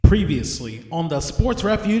Previously on the Sports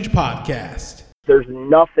Refuge podcast. There's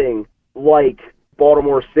nothing like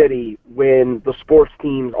Baltimore City when the sports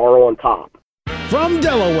teams are on top. From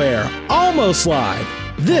Delaware, almost live,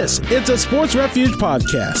 this is the Sports Refuge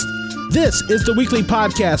podcast. This is the weekly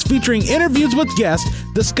podcast featuring interviews with guests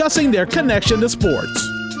discussing their connection to sports.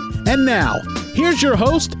 And now, here's your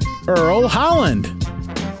host, Earl Holland.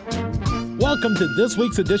 Welcome to this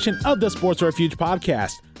week's edition of the Sports Refuge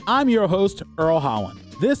podcast. I'm your host, Earl Holland.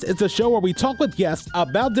 This is a show where we talk with guests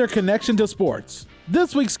about their connection to sports.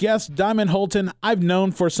 This week's guest, Diamond Holton, I've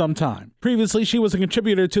known for some time. Previously, she was a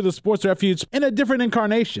contributor to the Sports Refuge in a different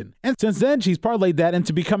incarnation. And since then, she's parlayed that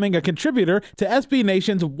into becoming a contributor to SB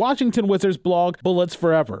Nation's Washington Wizards blog, Bullets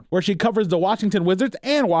Forever, where she covers the Washington Wizards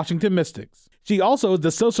and Washington Mystics. She also is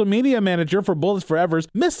the social media manager for Bullets Forever's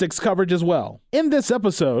Mystics coverage as well. In this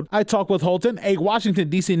episode, I talk with Holton, a Washington,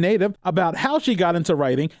 D.C. native, about how she got into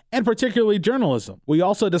writing and particularly journalism. We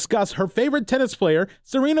also discuss her favorite tennis player,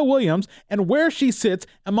 Serena Williams, and where she sits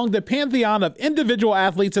among the pantheon of individual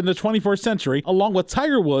athletes in the 21st century, along with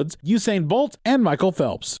Tiger Woods, Usain Bolt, and Michael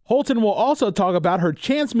Phelps. Holton will also talk about her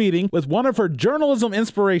chance meeting with one of her journalism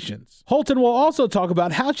inspirations. Holton will also talk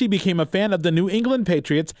about how she became a fan of the New England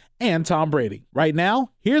Patriots and Tom Brady. Right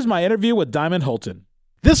now, here's my interview with Diamond Holton.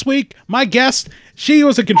 This week, my guest, she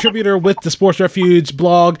was a contributor with the Sports Refuge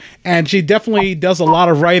blog, and she definitely does a lot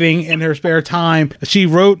of writing in her spare time. She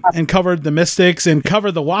wrote and covered the Mystics and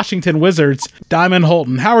covered the Washington Wizards. Diamond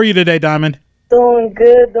Holton, how are you today, Diamond? Doing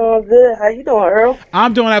good. How you doing, Earl?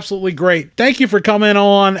 I'm doing absolutely great. Thank you for coming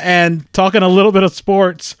on and talking a little bit of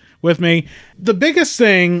sports with me. The biggest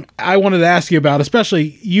thing I wanted to ask you about,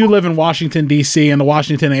 especially you live in Washington, D.C., in the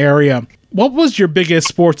Washington area. What was your biggest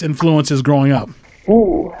sports influences growing up?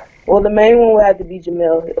 Ooh, well, the main one would have to be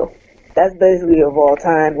Jemele Hill. That's basically of all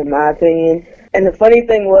time, in my opinion. And the funny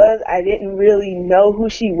thing was, I didn't really know who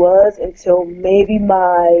she was until maybe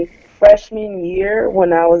my freshman year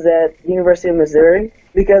when I was at University of Missouri,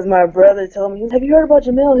 because my brother told me, "Have you heard about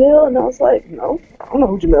Jemele Hill?" And I was like, "No, I don't know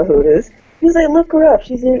who Jemele Hill is." He was like, "Look her up.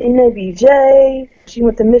 She's in NABJ. She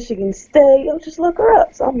went to Michigan State. Oh, just look her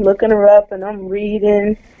up." So I'm looking her up and I'm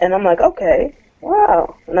reading and I'm like, okay,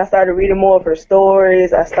 wow. And I started reading more of her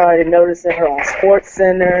stories. I started noticing her on Sports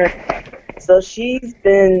Center. So she's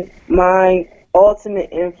been my ultimate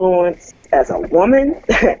influence as a woman,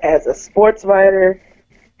 as a sports writer,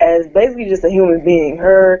 as basically just a human being.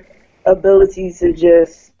 Her ability to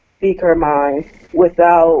just speak her mind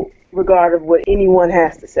without regard of what anyone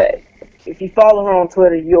has to say. If you follow her on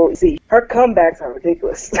Twitter, you'll see her comebacks are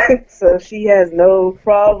ridiculous. So she has no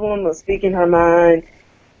problem of speaking her mind,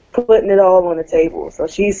 putting it all on the table. So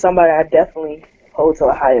she's somebody I definitely hold to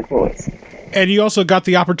a high influence. And you also got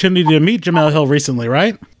the opportunity to meet Jemele Hill recently,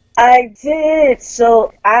 right? I did.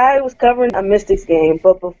 So I was covering a Mystics game,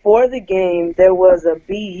 but before the game, there was a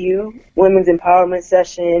BU, Women's Empowerment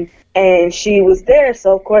Session, and she was there.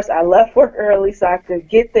 So, of course, I left work early so I could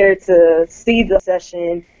get there to see the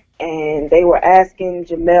session. And they were asking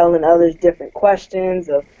Jemele and others different questions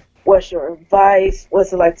of what's your advice,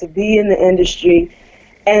 what's it like to be in the industry.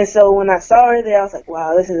 And so when I saw her there, I was like,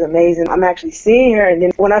 wow, this is amazing. I'm actually seeing her. And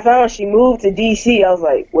then when I found out she moved to D.C., I was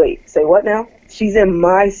like, wait, say what now? She's in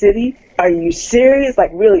my city? Are you serious?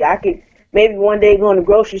 Like, really, I could maybe one day go in the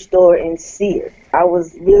grocery store and see her. I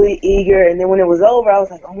was really eager. And then when it was over, I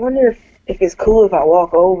was like, I wonder if it's cool if I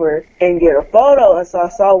walk over and get a photo. And so I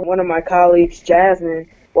saw one of my colleagues, Jasmine,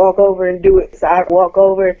 walk over and do it. So I walk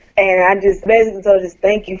over and I just basically told her, just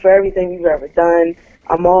thank you for everything you've ever done.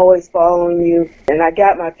 I'm always following you. And I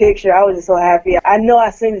got my picture. I was just so happy. I know I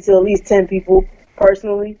sent it to at least 10 people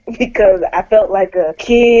personally because I felt like a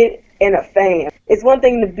kid and a fan. It's one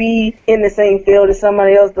thing to be in the same field as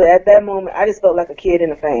somebody else, but at that moment, I just felt like a kid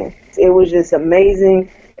and a fan. It was just amazing.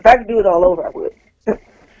 If I could do it all over, I would.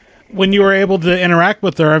 When you were able to interact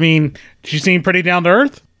with her, I mean, she seemed pretty down to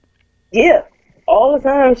earth? Yeah. All the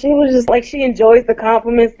time. She was just like, she enjoys the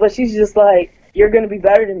compliments, but she's just like, you're going to be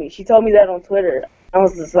better than me. She told me that on Twitter. I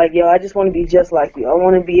was just like, yo, I just want to be just like you. I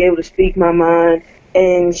want to be able to speak my mind.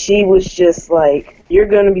 And she was just like, you're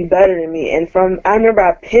going to be better than me. And I remember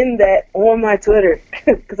I pinned that on my Twitter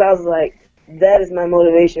because I was like, that is my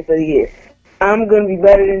motivation for the year. I'm going to be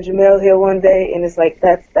better than Jemele Hill one day. And it's like,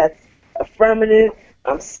 that's affirmative.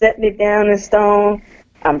 I'm setting it down in stone.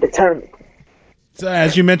 I'm determined. So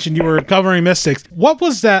as you mentioned, you were covering Mystics. What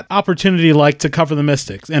was that opportunity like to cover the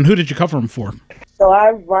Mystics, and who did you cover them for? So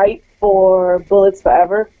I write for Bullets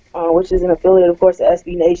Forever, which is an affiliate, of course, of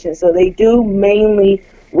SB Nation. So they do mainly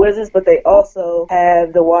Wizards, but they also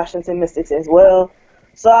have the Washington Mystics as well.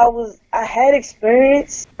 So I had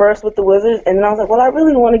experience first with the Wizards, and then I was like, well, I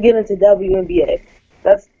really want to get into WNBA.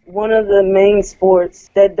 That's one of the main sports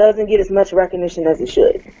that doesn't get as much recognition as it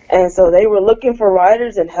should. And so they were looking for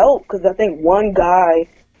writers and help because I think one guy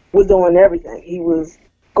was doing everything. He was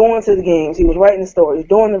going to the games, he was writing the stories,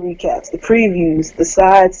 doing the recaps, the previews, the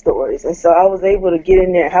side stories. And so I was able to get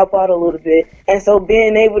in there and help out a little bit. And so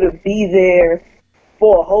being able to be there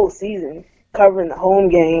for a whole season, covering the home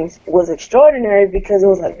games, was extraordinary because it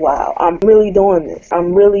was like, wow, I'm really doing this.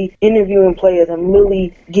 I'm really interviewing players. I'm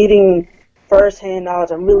really getting firsthand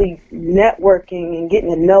knowledge. I'm really networking and getting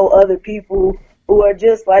to know other people who are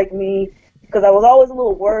just like me. Because I was always a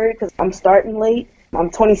little worried because I'm starting late. I'm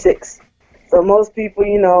 26. So most people,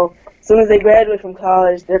 as soon as they graduate from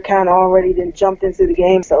college, they're kind of already then jumped into the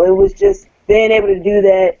game. So it was just being able to do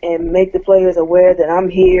that and make the players aware that I'm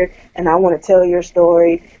here and I want to tell your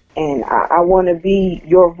story. And I want to be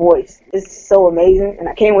your voice. It's so amazing, and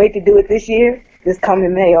I can't wait to do it this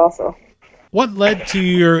coming May also. What led to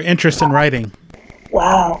your interest in writing?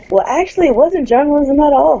 Wow. Well, actually, it wasn't journalism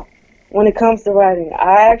at all when it comes to writing.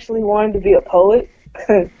 I actually wanted to be a poet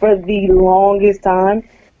for the longest time.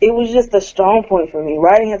 It was just a strong point for me.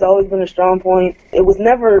 Writing has always been a strong point. It was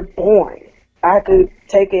never boring. I could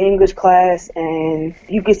take an English class, and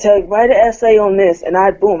you could write an essay on this, and I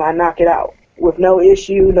knock it out with no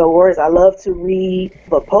issue, no worries. I love to read,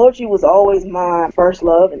 but poetry was always my first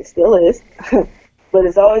love, and it still is. But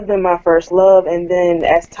it's always been my first love. And then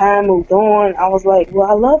as time moved on, I was like, well,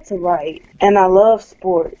 I love to write, and I love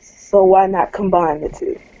sports, so why not combine the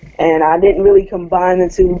two? And I didn't really combine the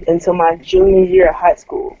two until my junior year of high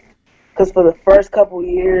school, because for the first couple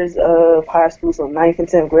years of high school, so 9th and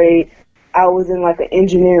 10th grade, I was in like an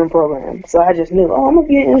engineering program. So I just knew, I'm going to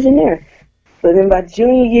be an engineer. But then by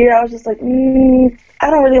junior year, I was just like,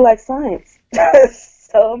 I don't really like science.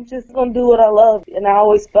 So I'm just going to do what I love. And I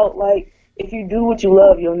always felt like if you do what you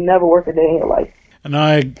love, you'll never work a day in your life. And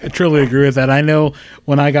I truly agree with that. I know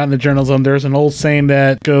when I got into journalism, there's an old saying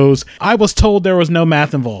that goes, I was told there was no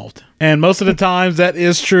math involved. And most of the times that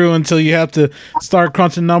is true until you have to start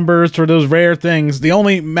crunching numbers for those rare things. The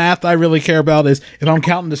only math I really care about is if I'm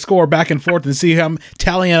counting the score back and forth and see how I'm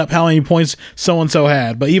tallying up how many points so-and-so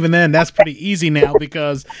had. But even then, that's pretty easy now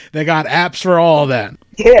because they got apps for all of that.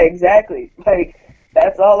 Yeah, exactly. Like,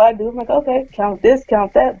 that's all I do. I'm like, okay, count this,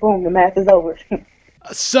 count that, boom, the math is over.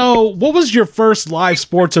 So, what was your first live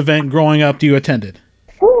sports event growing up you attended?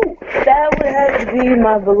 Ooh, that would have to be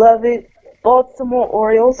my beloved Baltimore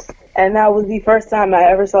Orioles, and that was the first time I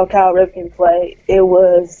ever saw Cal Ripken play. It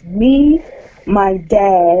was me, my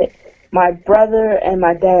dad, my brother, and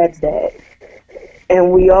my dad's dad.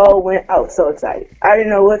 And we all went out so excited. I didn't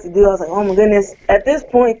know what to do. I was like, oh my goodness. At this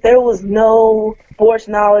point, there was no sports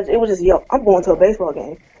knowledge. It was just, I'm going to a baseball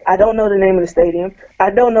game. I don't know the name of the stadium. I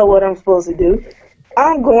don't know what I'm supposed to do.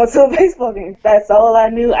 I'm going to a baseball game. That's all I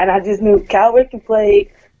knew, and I just knew Cal Ripken played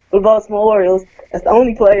for the Baltimore Orioles. That's the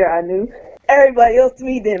only player I knew. Everybody else to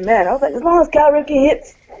me didn't matter. I was like, as long as Cal Ripken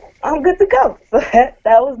hits, I'm good to go. So that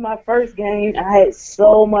was my first game. I had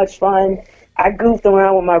so much fun. I goofed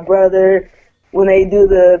around with my brother. When they do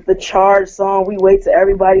the charge song, we wait till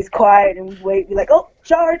everybody's quiet, and we wait, be like, oh,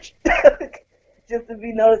 charge, just to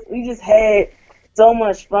be noticed. We just had so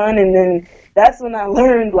much fun, and then that's when I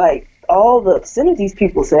learned, like, all the obscenities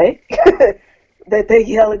people say that they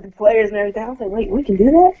yell at the players and everything. I was like, wait, we can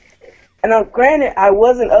do that? And granted, I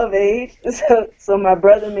wasn't of age, so my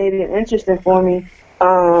brother made it interesting for me.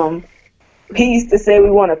 He used to say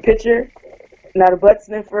we want a pitcher, not a butt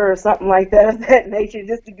sniffer or something like that of that nature,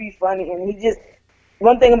 just to be funny. And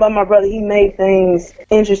one thing about my brother, he made things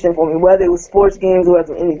interesting for me, whether it was sports games or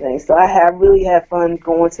whether anything. So I really had fun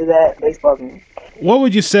going to that baseball game. What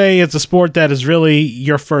would you say is a sport that is really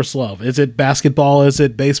your first love? Is it basketball? Is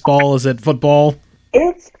it baseball? Is it football?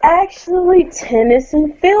 It's actually tennis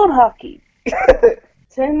and field hockey.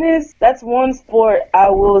 Tennis, that's one sport I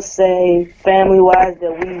will say family-wise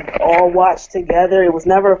that we all watched together. It was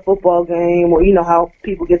never a football game or you know how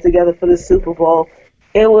people get together for the Super Bowl.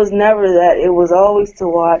 It was never that. It was always to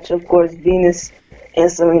watch, of course, Venus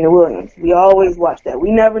and Serena Williams. We always watched that.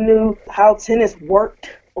 We never knew how tennis worked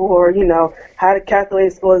or, how to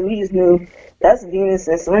calculate scores. We just knew that's Venus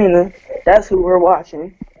and Serena. That's who we're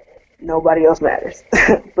watching. Nobody else matters.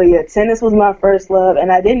 But yeah, tennis was my first love,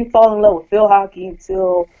 and I didn't fall in love with field hockey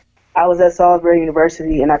until I was at Salisbury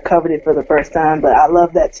University, and I covered it for the first time, but I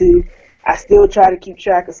love that too. I still try to keep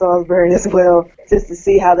track of Salisbury as well, just to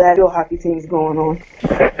see how that field hockey team is going on.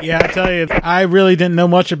 Yeah, I tell you, I really didn't know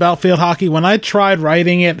much about field hockey. When I tried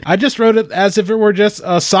writing it, I just wrote it as if it were just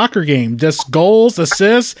a soccer game. Just goals,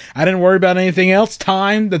 assists. I didn't worry about anything else.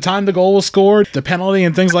 The time the goal was scored, the penalty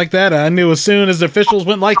and things like that. I knew as soon as the officials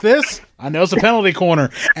went like this, I know it's a penalty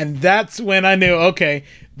corner. And that's when I knew, okay,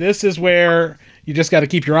 this is where you just got to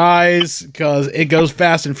keep your eyes because it goes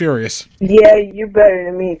fast and furious. Yeah, you're better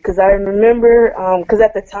than me because I remember, because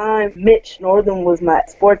at the time, Mitch Northam was my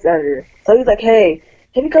sports editor. So he's like, hey,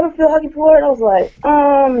 have you covered field hockey before? And I was like,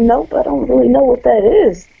 nope, I don't really know what that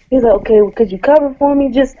is. He's like, okay, well, could you cover for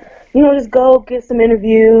me? Just go get some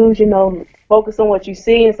interviews, focus on what you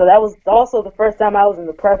see. And so that was also the first time I was in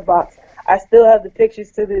the press box. I still have the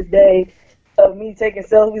pictures to this day of me taking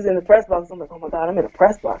selfies in the press box. I'm like, oh my God, I'm in a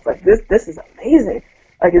press box. Like, this is amazing.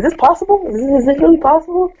 Like, is this possible? Is this really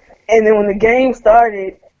possible? And then when the game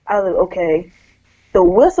started, I was like, okay. The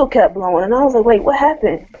whistle kept blowing, and I was like, wait, what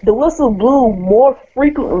happened? The whistle blew more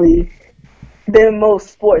frequently than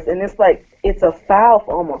most sports, and it's a foul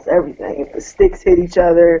for almost everything. If the sticks hit each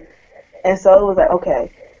other, and so it was like, okay,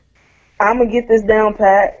 I'm going to get this down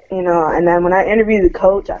pat, and then when I interviewed the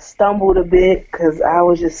coach, I stumbled a bit because I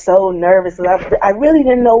was just so nervous. I really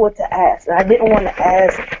didn't know what to ask. I didn't want to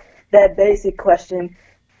ask that basic question,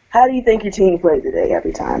 how do you think your team played today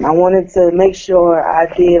every time? I wanted to make sure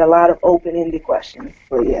I did a lot of open-ended questions.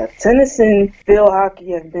 But yeah, tennis and field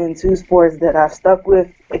hockey have been two sports that I've stuck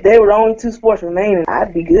with. If they were the only two sports remaining,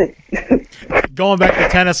 I'd be good. Going back to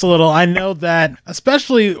tennis a little, I know that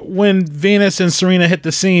especially when Venus and Serena hit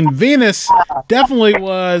the scene, Venus definitely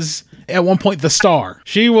was at one point the star.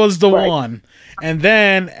 She was the one. And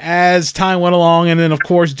then as time went along, and then of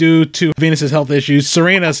course due to Venus's health issues,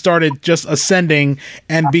 Serena started just ascending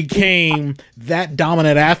and became that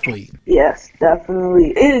dominant athlete. Yes,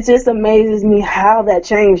 definitely. It just amazes me how that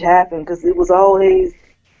change happened because it was always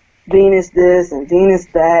Venus this and Venus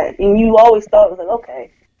that. And you always thought it was like,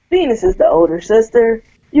 okay, Venus is the older sister.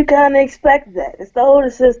 You kind of expect that. It's the older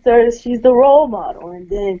sister. She's the role model. And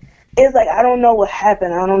then it's like, I don't know what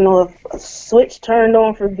happened. I don't know if a switch turned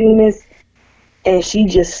on for Venus and she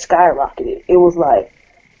just skyrocketed. It was like,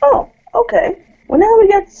 oh, okay. Well, now we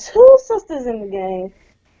got two sisters in the game.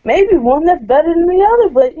 Maybe one that's better than the other,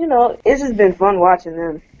 but, it's just been fun watching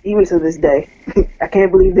them, even to this day. I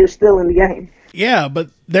can't believe they're still in the game. Yeah, but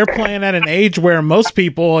they're playing at an age where most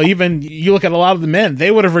people, even you look at a lot of the men, they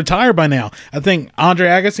would have retired by now. I think Andre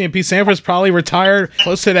Agassi and Pete Sampras probably retired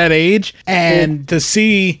close to that age. And to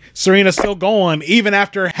see Serena still going, even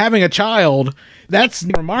after having a child, that's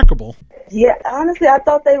remarkable. Yeah, honestly, I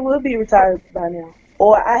thought they would be retired by now.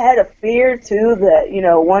 Or I had a fear, too, that,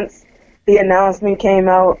 once the announcement came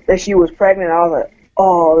out that she was pregnant, I was like,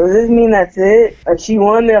 oh, does this mean that's it? Like, she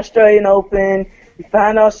won the Australian Open. You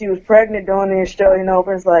found out she was pregnant during the Australian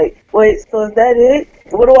Open. It's like, wait, so is that it?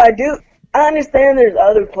 What do I do? I understand there's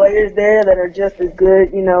other players there that are just as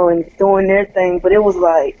good, and doing their thing, but it was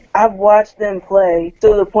like, I've watched them play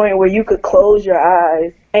to the point where you could close your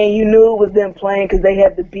eyes and you knew it was them playing because they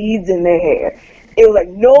had the beads in their hair. It was like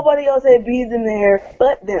nobody else had beads in their hair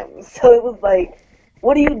but them. So it was like,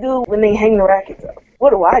 what do you do when they hang the rackets up?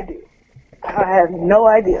 What do I do? I have no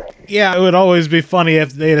idea. Yeah, it would always be funny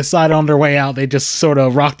if they decided on their way out, they just sort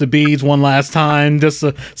of rock the beads one last time, just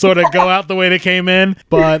to sort of go out the way they came in.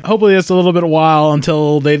 But hopefully it's a little bit of a while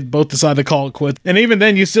until they both decide to call it quits. And even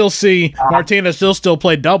then, you still see Martina still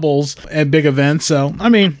play doubles at big events. So, I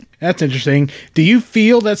mean, that's interesting. Do you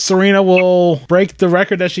feel that Serena will break the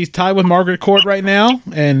record that she's tied with Margaret Court right now?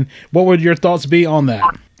 And what would your thoughts be on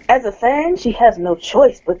that? As a fan, she has no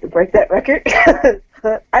choice but to break that record.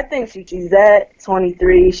 I think she's at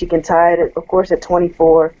 23. She can tie it, of course, at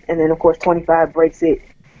 24. And then, of course, 25 breaks it.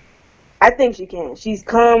 I think she can. She's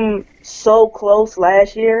come so close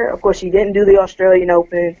last year. Of course, she didn't do the Australian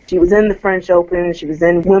Open. She was in the French Open. She was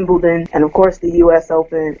in Wimbledon. And, of course, the U.S.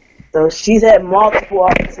 Open. So she's had multiple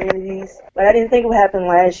opportunities. But I didn't think it would happen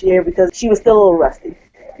last year because she was still a little rusty.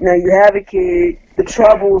 You have a kid, the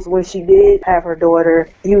troubles when she did have her daughter,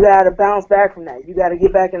 you got to bounce back from that. You got to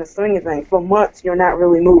get back in the swing of things. For months, you're not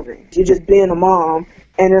really moving. You're just being a mom,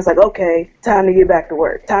 and it's like, okay, time to get back to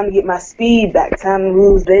work. Time to get my speed back. Time to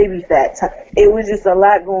lose baby fat. It was just a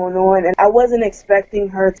lot going on, and I wasn't expecting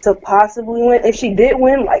her to possibly win. If she did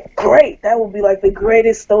win, great. That would be, the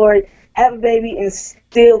greatest story. Have a baby and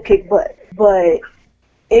still kick butt. But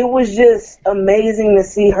it was just amazing to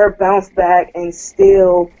see her bounce back and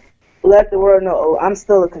still let the world know, oh, I'm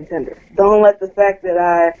still a contender. Don't let the fact that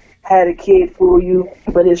I had a kid fool you.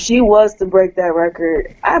 But if she was to break that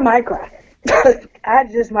record, I might cry. I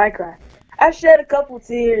just might cry. I shed a couple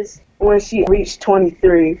tears when she reached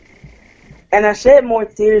 23. And I shed more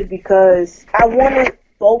tears because I wanted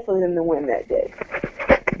both of them to win that day.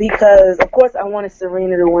 Because, of course, I wanted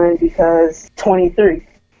Serena to win because 23.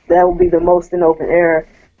 That would be the most in open era.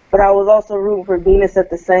 But I was also rooting for Venus at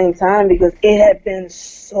the same time because it had been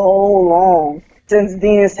so long since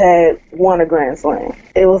Venus had won a Grand Slam.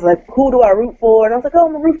 It was like, who do I root for? And I was like, oh,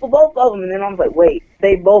 I'm going to root for both of them. And then I was like, wait,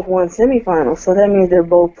 they both won semifinals, so that means they're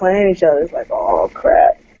both playing each other. It's like, oh,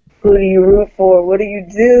 crap. Who do you root for? What do you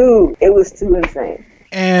do? It was too insane.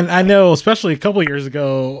 And I know, especially a couple of years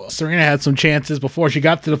ago, Serena had some chances before she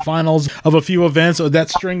got to the finals of a few events, or that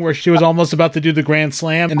string where she was almost about to do the Grand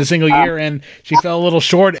Slam in the single year, and she fell a little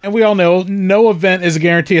short. And we all know no event is a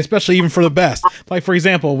guarantee, especially even for the best. Like, for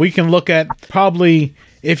example, we can look at probably,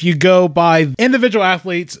 if you go by individual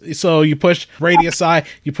athletes, so you push Brady aside,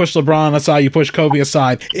 you push LeBron aside, you push Kobe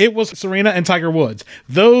aside, it was Serena and Tiger Woods.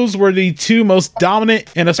 Those were the two most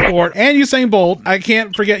dominant in a sport. And Usain Bolt. I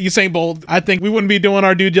can't forget Usain Bolt. I think we wouldn't be doing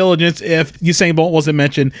our due diligence if Usain Bolt wasn't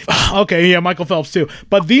mentioned. Okay, yeah, Michael Phelps too.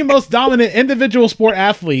 But the most dominant individual sport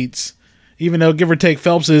athletes, even though give or take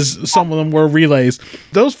Phelps some of them were relays.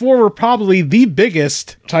 Those four were probably the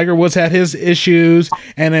biggest. Tiger Woods had his issues,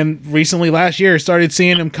 and then recently last year started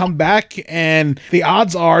seeing him come back, and the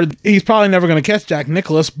odds are he's probably never going to catch Jack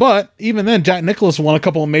Nicklaus, but even then Jack Nicklaus won a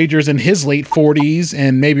couple of majors in his late 40s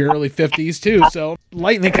and maybe early 50s too, so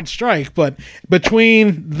lightning can strike. But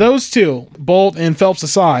between those two, Bolt and Phelps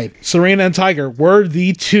aside, Serena and Tiger were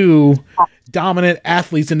the two dominant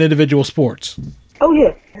athletes in individual sports. Oh,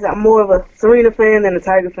 yeah. I'm more of a Serena fan than a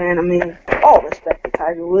Tiger fan. I mean, all respect to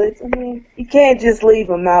Tiger Woods. I mean, you can't just leave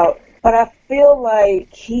him out. But I feel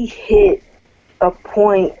like he hit a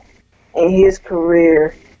point in his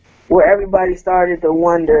career where everybody started to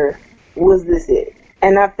wonder, was this it?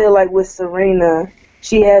 And I feel like with Serena,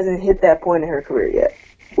 she hasn't hit that point in her career yet,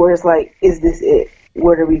 where it's like, is this it?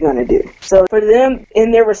 What are we going to do? So for them,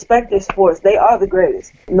 in their respective sports, they are the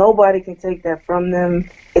greatest. Nobody can take that from them.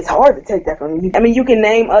 It's hard to take that from them. I mean, you can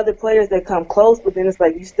name other players that come close, but then it's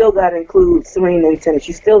like you still got to include Serena in tennis.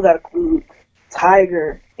 You still got to include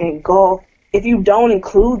Tiger in golf. If you don't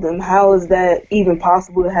include them, how is that even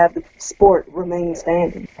possible to have the sport remain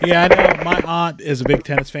standing? Yeah, I know my aunt is a big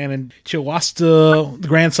tennis fan, and she'll watch the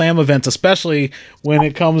Grand Slam events, especially when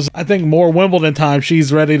it comes, I think, more Wimbledon time.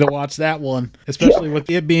 She's ready to watch that one, especially with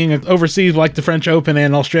it being overseas like the French Open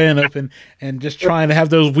and Australian Open, and just trying to have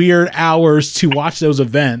those weird hours to watch those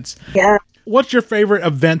events. Yeah. What's your favorite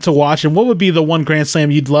event to watch, and what would be the one Grand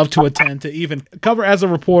Slam you'd love to attend, to even cover as a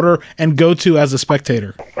reporter and go to as a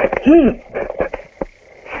spectator?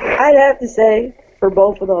 I'd have to say, for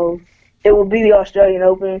both of those, it would be the Australian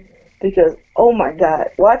Open, because, oh my God,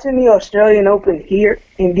 watching the Australian Open here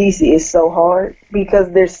in DC is so hard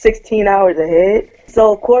because there's 16 hours ahead.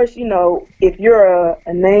 So, of course, you know, if you're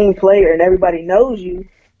a named player and everybody knows you,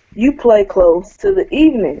 you play close to the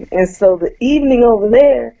evening. And so the evening over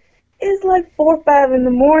there is like 4 or 5 in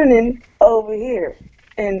the morning over here.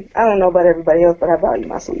 And I don't know about everybody else, but I value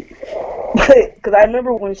my sleep. Because I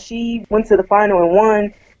remember when she went to the final and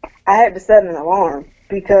won, I had to set an alarm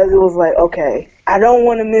because it was like, okay, I don't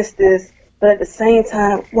want to miss this, but at the same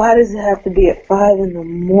time, why does it have to be at 5 in the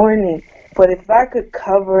morning? But if I could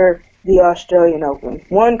cover the Australian Open,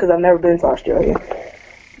 one, because I've never been to Australia,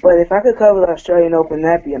 but if I could cover the Australian Open,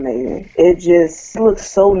 that'd be amazing. It just looks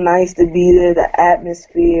so nice to be there, the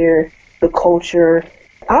atmosphere, the culture.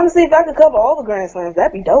 Honestly, if I could cover all the Grand Slams,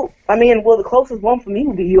 that'd be dope. I mean, well, the closest one for me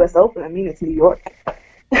would be U.S. Open. I mean, it's New York.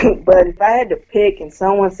 But if I had to pick and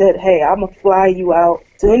someone said, hey, I'm going to fly you out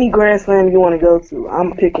to any Grand Slam you want to go to,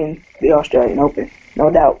 I'm picking the Australian Open, no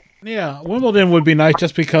doubt. Yeah, Wimbledon would be nice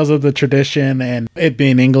just because of the tradition and it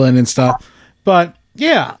being England and stuff. But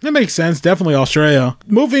yeah, that makes sense. Definitely Australia.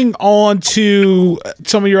 Moving on to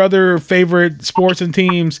some of your other favorite sports and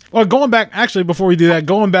teams. Well, going back, actually, before we do that,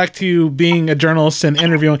 going back to being a journalist and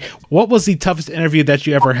interviewing, what was the toughest interview that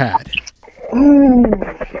you ever had?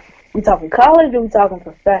 We talking college or we talking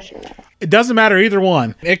professional? It doesn't matter, either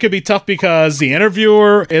one. It could be tough because the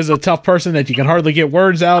interviewer is a tough person that you can hardly get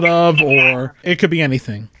words out of, or it could be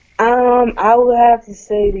anything. I would have to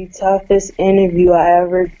say the toughest interview I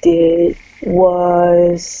ever did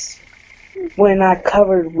was when I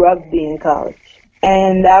covered rugby in college.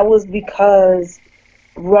 And that was because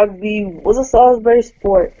rugby was a Salisbury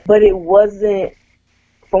sport, but it wasn't,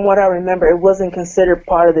 from what I remember, it wasn't considered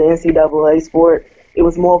part of the NCAA sport. It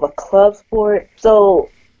was more of a club sport. So,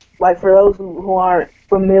 like, for those who aren't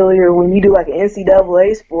familiar, when you do like an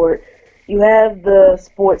NCAA sport, you have the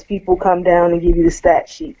sports people come down and give you the stat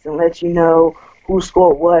sheets and let you know who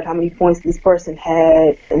scored what, how many points this person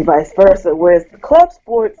had, and vice versa. Whereas the club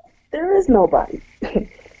sports, there is nobody.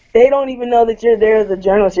 They don't even know that you're there as a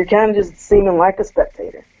journalist. You're kind of just seeming like a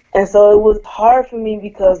spectator. And so it was hard for me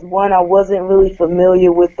because, one, I wasn't really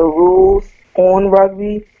familiar with the rules on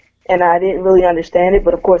rugby. and I didn't really understand it,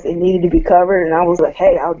 but of course it needed to be covered, and I was like,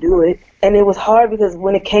 hey, I'll do it. And it was hard because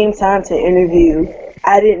when it came time to interview,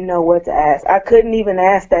 I didn't know what to ask. I couldn't even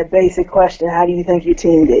ask that basic question, how do you think your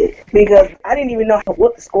team did? Because I didn't even know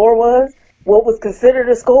what the score was, what was considered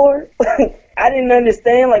a score. I didn't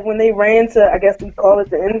understand, like when they ran to, I guess we call it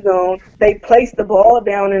the end zone, they placed the ball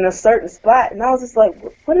down in a certain spot, and I was just like,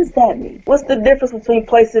 what does that mean? What's the difference between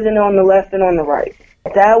placing it on the left and on the right?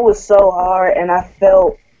 That was so hard, and I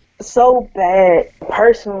felt so bad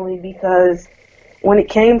personally because when it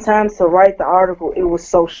came time to write the article, it was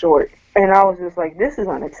so short. And I was just like, this is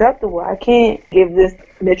unacceptable. I can't give this.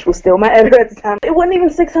 Mitch was still my editor at the time. It wasn't even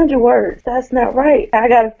 600 words. That's not right. I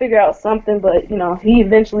got to figure out something, but, he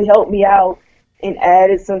eventually helped me out and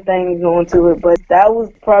added some things onto it. But that was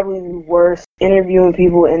probably the worst, interviewing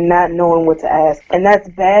people and not knowing what to ask. And that's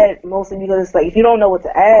bad mostly because it's like, if you don't know what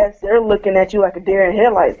to ask, they're looking at you like a deer in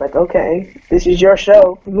headlights. Like, okay, this is your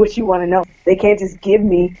show. What you want to know. They can't just give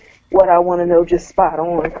me what I want to know just spot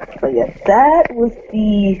on. But yeah, that was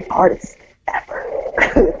the hardest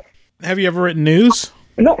ever. Have you ever written news?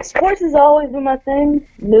 No, sports has always been my thing.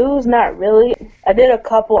 News, not really. I did a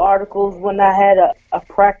couple articles when I had a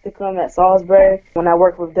practicum at Salisbury when I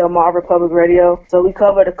worked with Delmarva Public Radio. So we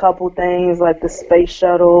covered a couple things like the space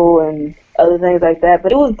shuttle and other things like that.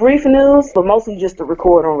 But it was brief news, but mostly just to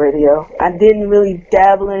record on radio. I didn't really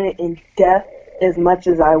dabble in it in depth as much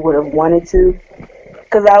as I would have wanted to.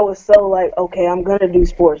 Because I was so like, okay, I'm going to do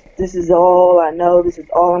sports. This is all I know. This is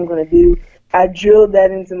all I'm going to do. I drilled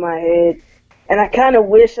that into my head. And I kind of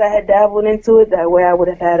wish I had dabbled into it. That way I would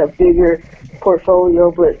have had a bigger portfolio.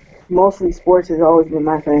 But mostly sports has always been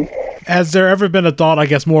my thing. Has there ever been a thought, I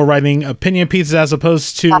guess, more writing opinion pieces as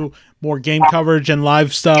opposed to more game coverage and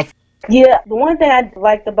live stuff? Yeah, the one thing I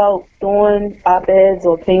liked about doing op-eds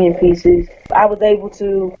or opinion pieces, I was able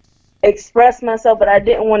to express myself, but I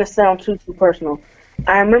didn't want to sound too personal.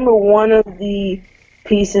 I remember one of the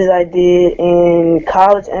pieces I did in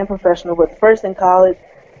college and professional, but first in college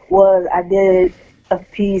was I did a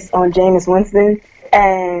piece on Jameis Winston,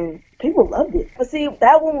 and people loved it. But see,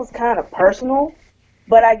 that one was kind of personal,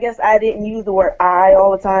 but I guess I didn't use the word I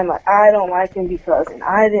all the time. Like, I don't like him because, and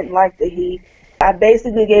I didn't like that he. I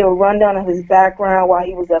basically gave a rundown of his background while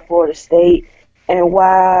he was at Florida State and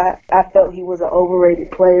why I felt he was an overrated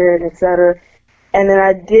player and etc. And then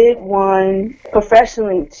I did one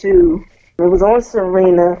professionally too. It was on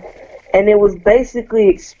Serena, and it was basically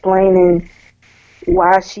explaining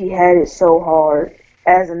why she had it so hard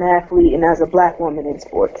as an athlete and as a black woman in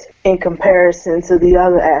sports in comparison to the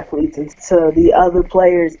other athletes and to the other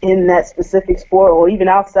players in that specific sport or even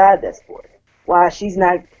outside that sport. Why she's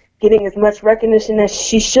not getting as much recognition as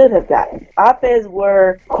she should have gotten. Op-eds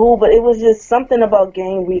were cool, but it was just something about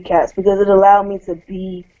game recaps because it allowed me to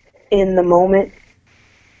be in the moment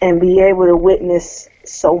and be able to witness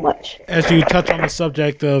so much. As you touch on the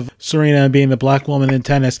subject of Serena being the black woman in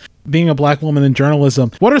tennis, being a black woman in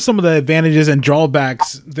journalism, what are some of the advantages and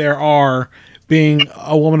drawbacks there are being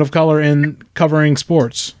a woman of color in covering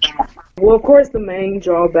sports? Well, of course, the main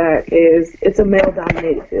drawback is it's a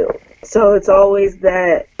male-dominated field. So it's always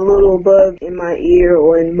that little bug in my ear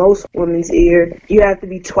or in most women's ear. You have to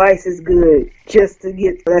be twice as good just to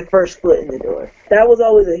get that first foot in the door. That was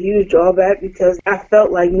always a huge drawback because I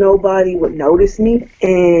felt like nobody would notice me.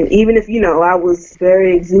 And even if, I was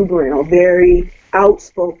very exuberant or very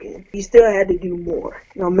outspoken, you still had to do more,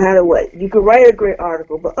 no matter what. You could write a great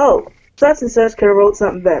article, but such and such could have wrote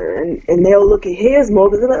something better. And they'll look at his more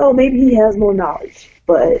because they're like, maybe he has more knowledge.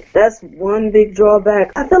 But that's one big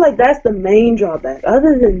drawback. I feel like that's the main drawback.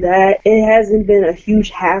 Other than that, it hasn't been a huge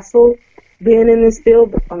hassle being in this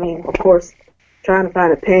field. I mean, of course, trying to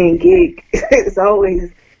find a paying gig is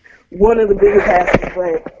always one of the biggest hassles.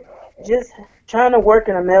 But just trying to work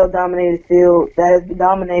in a male-dominated field that has been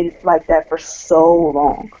dominated like that for so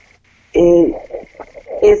long,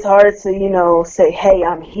 it's hard to, say, hey,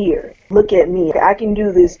 I'm here. Look at me. I can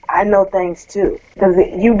do this. I know things too. Because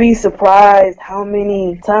you'd be surprised how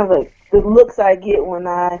many times, like, the looks I get when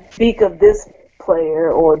I speak of this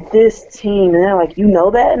player or this team, and they're like, you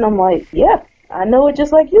know that? And I'm like, yeah, I know it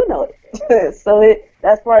just like you know it. So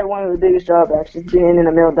that's probably one of the biggest drawbacks, just being in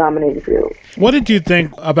a male-dominated field. What did you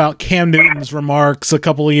think about Cam Newton's remarks a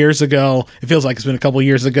couple of years ago? It feels like it's been a couple of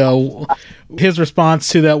years ago. His response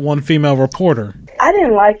to that one female reporter. I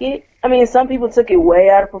didn't like it. I mean, some people took it way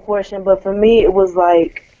out of proportion, but for me, it was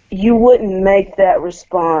like, you wouldn't make that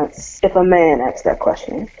response if a man asked that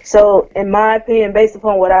question. So, in my opinion, based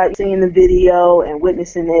upon what I seen in the video and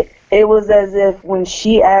witnessing it, it was as if when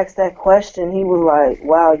she asked that question, he was like,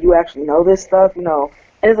 wow, you actually know this stuff? And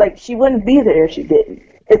it's like, she wouldn't be there if she didn't.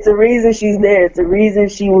 It's a reason she's there. It's a reason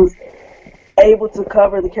she was able to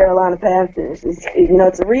cover the Carolina Panthers.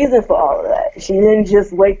 It's a reason for all of that. She didn't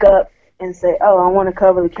just wake up and say, oh, I want to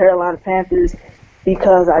cover the Carolina Panthers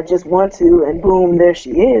because I just want to, and boom, there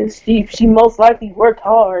she is. She most likely worked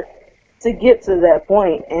hard to get to that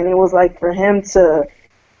point, and it was like for him to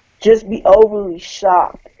just be overly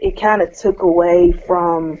shocked, it kind of took away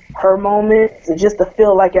from her moment to just to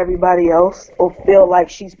feel like everybody else or feel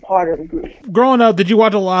like she's part of the group. Growing up, did you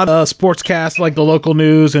watch a lot of sportscasts, like the local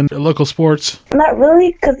news and local sports? Not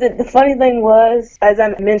really, because the funny thing was, as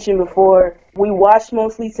I mentioned before, we watched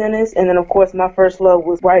mostly tennis, and then of course my first love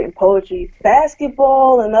was writing poetry.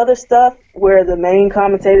 Basketball and other stuff where the main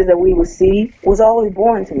commentators that we would see was always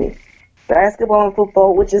boring to me. Basketball and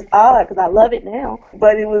football, which is odd because I love it now,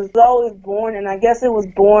 but it was always boring, and I guess it was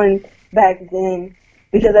boring back then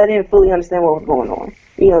because I didn't fully understand what was going on.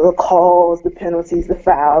 The calls, the penalties, the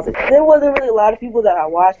fouls. There wasn't really a lot of people that I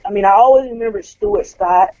watched. I mean, I always remember Stuart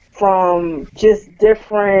Scott from just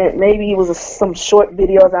different, maybe it was some short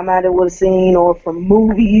videos I might have seen or from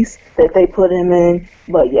movies that they put him in.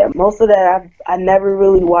 But yeah, most of that I never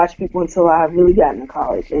really watched people until I really got into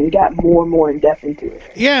college and got more and more in depth into it.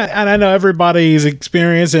 Yeah, and I know everybody's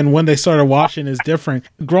experience and when they started watching is different.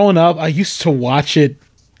 Growing up, I used to watch it,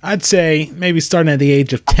 I'd say maybe starting at the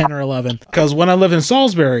age of 10 or 11. Because when I lived in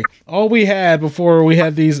Salisbury, all we had before we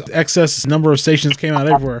had these excess number of stations came out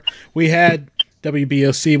everywhere, we had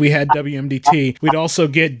WBOC, we had WMDT. We'd also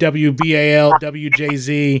get WBAL,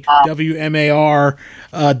 WJZ, WMAR,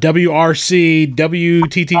 WRC,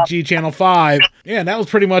 WTTG Channel 5. Yeah, and that was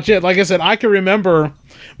pretty much it. Like I said, I can remember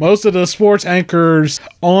most of the sports anchors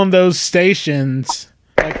on those stations.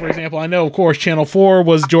 Like, for example, I know, of course, Channel 4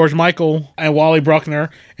 was George Michael and Wally Bruckner.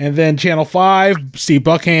 And then Channel 5, Steve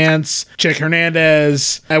Buckhantz, Chick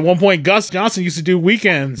Hernandez. At one point, Gus Johnson used to do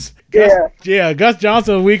weekends. Gus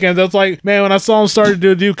Johnson weekends. That's like, man, when I saw him started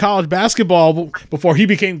to do college basketball before he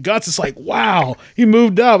became Gus, it's like, wow, he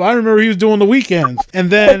moved up. I remember he was doing the weekends.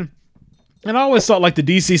 And I always thought like the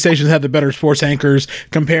DC stations had the better sports anchors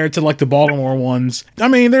compared to like the Baltimore ones. I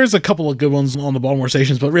mean, there's a couple of good ones on the Baltimore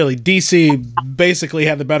stations, but really DC basically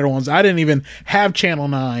had the better ones. I didn't even have Channel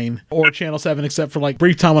 9 or Channel 7 except for like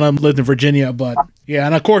brief time when I lived in Virginia. But yeah,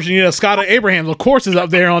 and of course, Scott Abrahams, of course, is up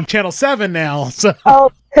there on Channel 7 now. So.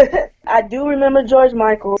 Oh, I do remember George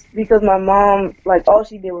Michael because my mom, like, all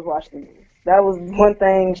she did was watch the news. That was one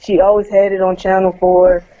thing. She always had it on Channel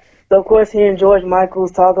 4. So, of course, hearing George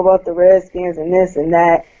Michaels talk about the Redskins and this and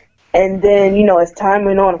that. And then, as time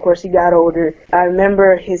went on, of course, she got older. I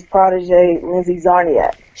remember his protege, Lindsay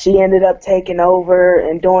Zarniak. She ended up taking over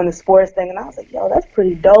and doing the sports thing. And I was like, yo, that's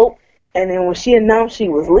pretty dope. And then when she announced she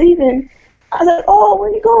was leaving, I was like, oh,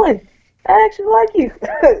 where you going? I actually like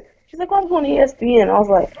you. She's like, well, I'm going to ESPN. I was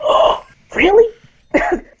like, oh, really?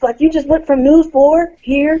 It's like, you just went from News 4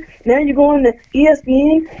 here, now you're going to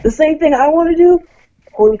ESPN, the same thing I want to do?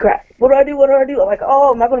 Holy crap, what do I do? I'm like,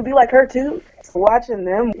 oh, am I going to be like her too? So watching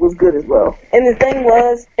them was good as well. And the thing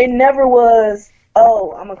was, it never was,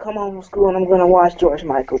 oh, I'm going to come home from school and I'm going to watch George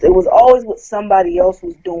Michaels. It was always what somebody else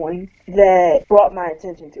was doing that brought my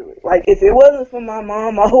attention to it. Like, if it wasn't for my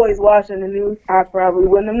mom always watching the news, I probably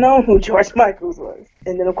wouldn't have known who George Michaels was.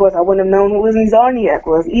 And then, of course, I wouldn't have known who Lindsay Zarniak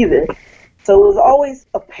was either. So it was always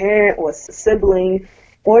a parent or a sibling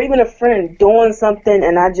or even a friend doing something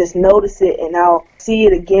and I just notice it and I'll see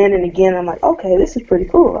it again and again. I'm like, okay, this is pretty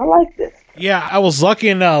cool. I like this. Yeah, I was lucky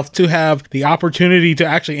enough to have the opportunity to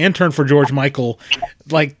actually intern for George Michael.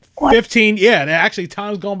 Like 15, yeah, actually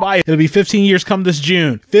time's gone by. It'll be 15 years come this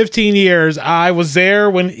June. 15 years. I was there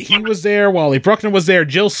when he was there, Wally Bruckner was there,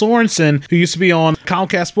 Jill Sorensen, who used to be on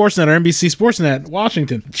Comcast Sportsnet or NBC Sportsnet,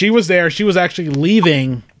 Washington. She was there. She was actually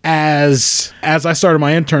leaving as I started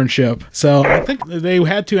my internship. So I think they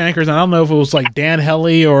had two anchors. And I don't know if it was like Dan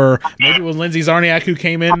Helly or maybe it was Lindsay Zarniak who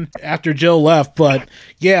came in after Jill left. But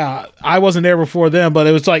yeah, I wasn't there before them. But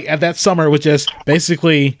it was like at that summer, it was just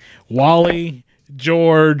basically Wally,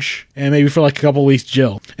 George, and maybe for like a couple of weeks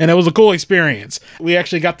Jill. And it was a cool experience. We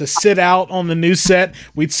actually got to sit out on the news set.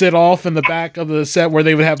 We'd sit off in the back of the set where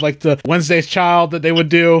they would have like the Wednesday's Child that they would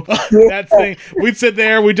do. That thing. We'd sit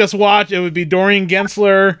there, we'd just watch. It would be Dorian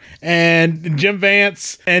Gensler and Jim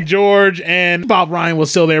Vance and George, and Bob Ryan was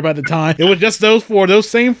still there by the time. It was just those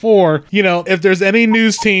same four. If there's any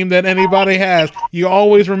news team that anybody has, you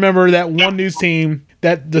always remember that one news team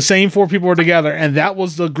that the same 4 people were together, and that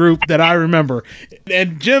was the group that I remember.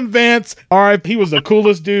 And Jim Vance, he was the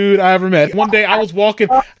coolest dude I ever met. One day I was walking,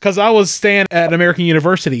 because I was staying at American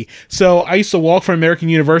University, so I used to walk from American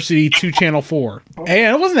University to Channel 4.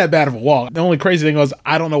 And it wasn't that bad of a walk. The only crazy thing was,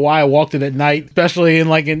 I don't know why I walked it at night, especially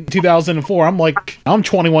in 2004. I'm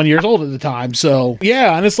 21 years old at the time, so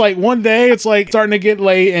yeah. And it's like one day, it's like starting to get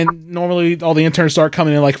late, and normally all the interns start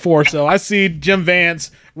coming in like 4, so I see Jim Vance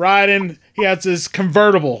riding. He has this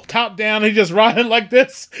convertible, top down. He just riding like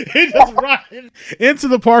this. He just riding into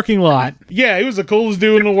the parking lot. Yeah, he was the coolest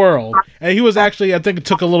dude in the world. And he was actually, I think it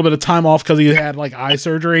took a little bit of time off because he had like eye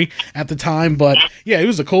surgery at the time. But yeah, he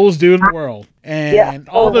was the coolest dude in the world. And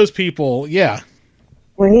all those people, yeah.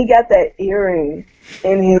 When he got that earring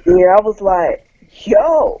in his ear, I was like,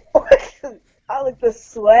 yo. I looked at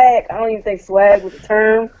swag. I don't even think swag was the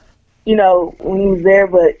term, when he was there.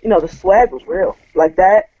 But, the swag was real like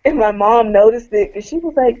that. And my mom noticed it, because she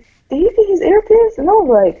was like, did he get his ear pierced? And I was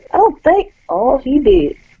like, I don't think. Oh, he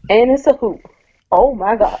did. And it's a hoop. Oh,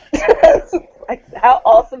 my God. Like, how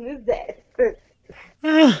awesome is that?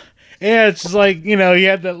 Yeah, it's just like, you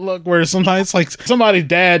had that look where sometimes it's like somebody's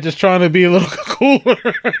dad just trying to be a little cooler.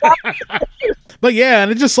 But yeah, and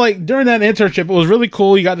it's just like during that internship, it was really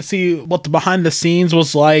cool. You got to see what the behind the scenes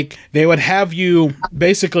was like. They would have you,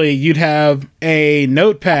 basically, you'd have a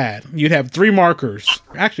notepad. You'd have 3 markers,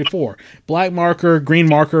 actually 4. Black marker, green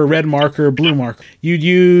marker, red marker, blue marker. You'd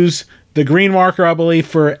use the green marker, I believe,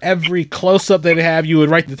 for every close-up they'd have, you would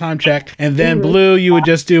write the time check. And then blue, you would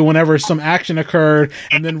just do whenever some action occurred.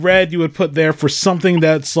 And then red, you would put there for something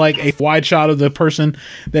that's like a wide shot of the person,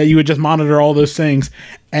 that you would just monitor all those things.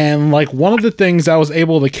 And like one of the things I was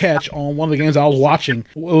able to catch on one of the games I was watching,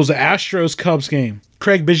 it was the Astros-Cubs game.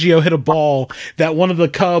 Craig Biggio hit a ball that one of the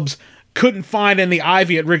Cubs couldn't find in the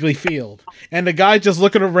ivy at Wrigley Field. And the guy's just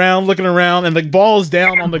looking around, and the ball is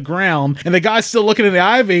down on the ground, and the guy's still looking at the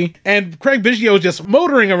ivy, and Craig Biggio is just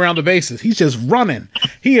motoring around the bases. He's just running.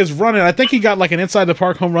 He is running. I think he got like an inside the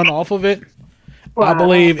park home run off of it. Wow. I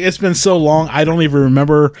believe. It's been so long, I don't even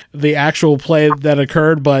remember the actual play that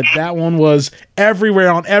occurred, but that one was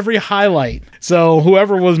everywhere on every highlight. So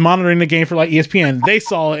whoever was monitoring the game for like ESPN, they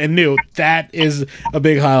saw it and knew that is a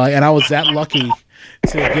big highlight, and I was that lucky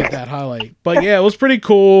to get that highlight. But yeah, it was pretty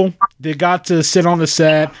cool. They got to sit on the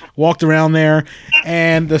set, walked around there,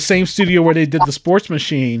 and the same studio where they did the Sports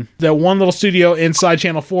Machine, that one little studio inside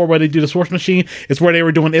Channel 4 where they do the Sports Machine, is where they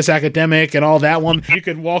were doing It's Academic and all that one. You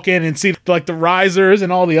could walk in and see like the risers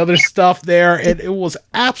and all the other stuff there, and it was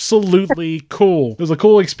absolutely cool. It was a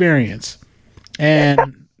cool experience.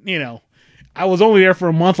 And, I was only there for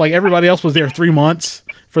a month. Like everybody else was there 3 months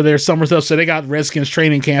for their summer stuff, so they got Redskins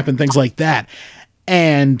training camp and things like that.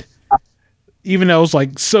 And even though it was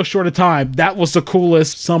like so short a time, that was the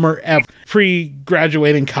coolest summer ever,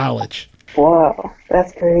 pre-graduating college. Wow,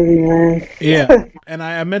 that's crazy, man. Yeah, and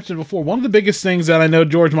I mentioned before, one of the biggest things that I know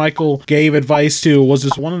George Michael gave advice to was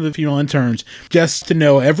just one of the female interns, just to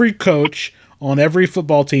know every coach on every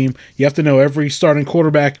football team. You have to know every starting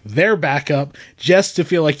quarterback, their backup, just to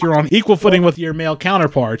feel like you're on equal footing with your male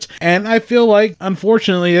counterparts. And I feel like,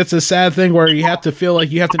 unfortunately, it's a sad thing where you have to feel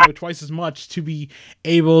like you have to know twice as much to be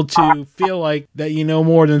able to feel like that you know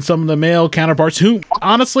more than some of the male counterparts who,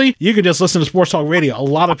 honestly, you could just listen to sports talk radio. A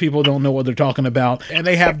lot of people don't know what they're talking about, and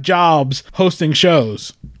they have jobs hosting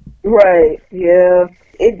shows. Right, yeah.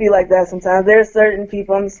 It'd be like that sometimes. There are certain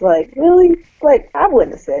people I'm just like, really? Like, I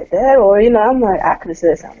wouldn't have said that. Or, I'm like, I could have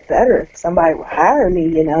said something better if somebody would hire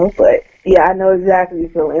me, But, yeah, I know exactly what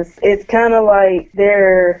you feel. It's kind of like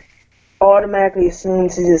they're automatically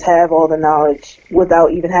assumed to just have all the knowledge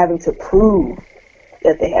without even having to prove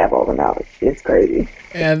that they have all the knowledge. It's crazy.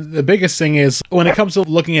 And the biggest thing is, when it comes to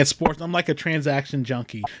looking at sports, I'm like a transaction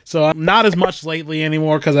junkie. So I'm not as much lately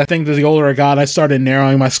anymore, because I think that the older I got, I started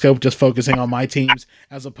narrowing my scope, just focusing on my teams,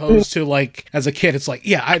 as opposed to like, as a kid, it's like,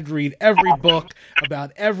 yeah, I'd read every book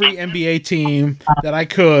about every NBA team that I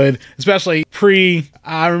could, especially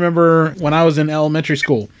I remember when I was in elementary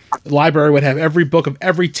school, the library would have every book of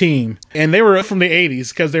every team, and they were from the 80s,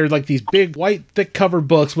 because they were like these big white thick cover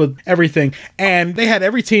books with everything, and they had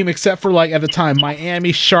every team except for, like, at the time,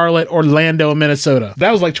 Miami, Charlotte, Orlando, and Minnesota.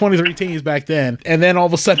 That was like 23 teams back then. And then all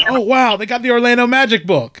of a sudden, oh wow, they got the Orlando Magic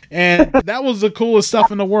book, and that was the coolest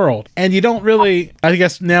stuff in the world. And you don't really, I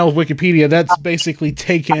guess now with Wikipedia, that's basically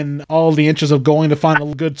taken all the interest of going to find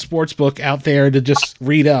a good sports book out there to just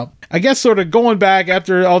read up. I guess sort of going back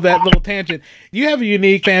after all that little tangent, you have a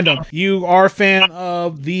unique fandom. You are a fan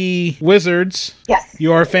of the Wizards. Yes.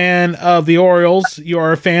 You are a fan of the Orioles. You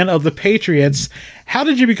are a fan of the Patriots. How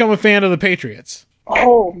did you become a fan of the Patriots?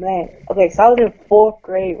 Oh man. Okay, so I was in fourth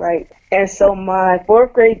grade, right? And so my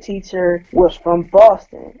fourth grade teacher was from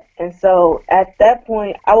Boston. And so at that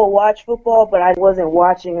point, I would watch football, but I wasn't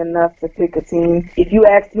watching enough to pick a team. If you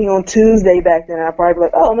asked me on Tuesday back then, I'd probably be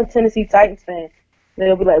like, oh, I'm a Tennessee Titans fan.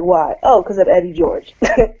 They'll be like, why? Oh, because of Eddie George.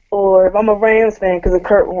 Or if I'm a Rams fan, because of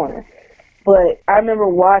Kurt Warner. But I remember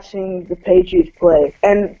watching the Patriots play.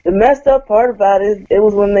 And the messed up part about it, it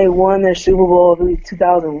was when they won their Super Bowl in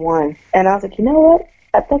 2001. And I was like, you know what?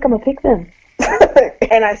 I think I'm going to pick them.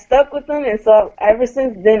 And I stuck with them. And so ever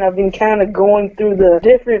since then, I've been kind of going through the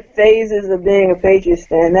different phases of being a Patriots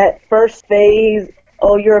fan. That first phase,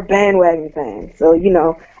 oh, you're a bandwagon fan. So,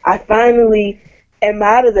 I finally am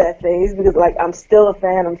out of that phase because, I'm still a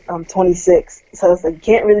fan. I'm 26. So it's like, you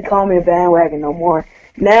can't really call me a bandwagon no more.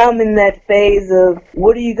 Now I'm in that phase of,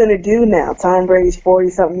 what are you going to do now? Tom Brady's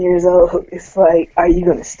 40-something years old. It's like, are you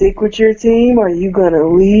going to stick with your team? Or are you going to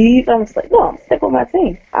leave? I'm just like, no, I'm stick with my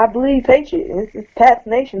team. I believe Patriots. It's Pat's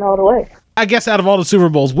Nation all the way. I guess out of all the Super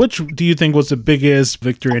Bowls, which do you think was the biggest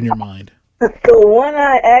victory in your mind? The one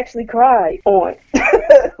I actually cried on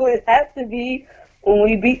would have to be when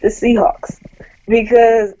we beat the Seahawks.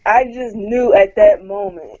 Because I just knew at that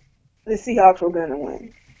moment the Seahawks were going to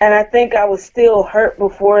win. And I think I was still hurt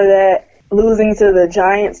before that, losing to the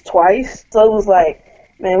Giants twice. So it was like,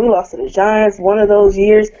 man, we lost to the Giants one of those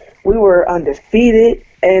years. We were undefeated.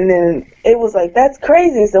 And then it was like, that's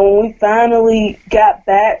crazy. So when we finally got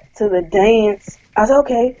back to the dance, I was like,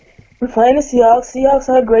 okay, we're playing the Seahawks. Seahawks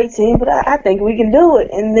are a great team, but I think we can do it.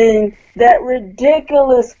 And then that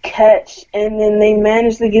ridiculous catch, and then they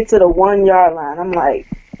managed to get to the 1 yard line. I'm like,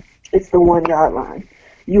 it's the 1 yard line.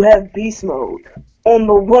 You have beast mode on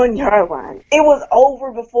the 1 yard line. It was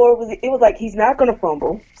over before it was like, he's not going to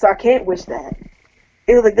fumble, so I can't wish that.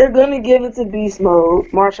 It was like, they're going to give it to beast mode,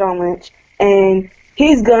 Marshawn Lynch, and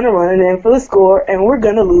he's going to run it in for the score, and we're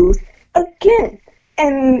going to lose again.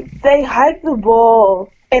 And they hike the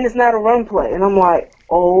ball, and it's not a run play. And I'm like,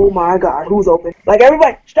 oh my God, who's open? Like,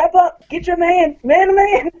 everybody, strap up, get your man to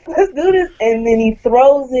man, let's do this. And then he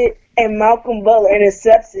throws it, and Malcolm Butler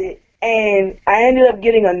intercepts it. And I ended up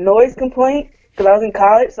getting a noise complaint because I was in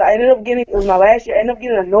college. So it was my last year, I ended up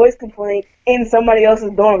getting a noise complaint in somebody else's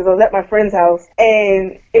dorm because I was at my friend's house.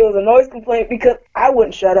 And it was a noise complaint because I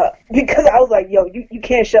wouldn't shut up. Because I was like, yo, you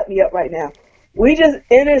can't shut me up right now. We just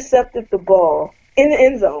intercepted the ball in the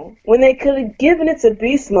end zone when they could have given it to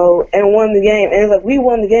beast mode and won the game. And it's like, we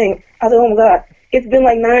won the game. I was like, oh my God, it's been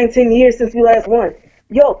like 9-10 years since we last won.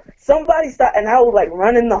 Yo, somebody stopped, and I was like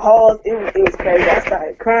running the halls. It was crazy. I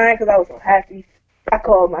started crying because I was so happy. I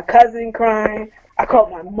called my cousin crying. I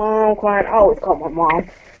called my mom crying. I always call my mom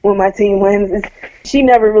when my team wins. She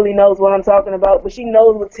never really knows what I'm talking about, but she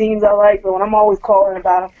knows what teams I like. So when I'm always calling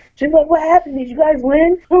about them, she's like, what happened? Did you guys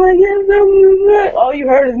win? I'm like, yeah, all you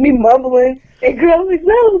heard is me mumbling. And girl was like,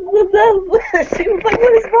 no, what's up? She was like,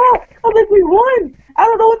 what is wrong? I was like, we won. I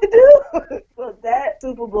don't know what to do. So that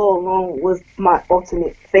Super Bowl alone was my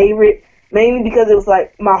ultimate favorite, mainly because it was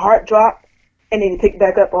like my heart dropped and then picked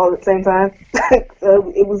back up all at the same time.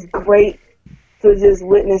 So it was great to just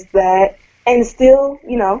witness that and still,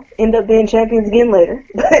 end up being champions again later.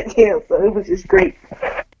 But yeah, so it was just great.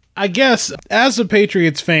 I guess, as a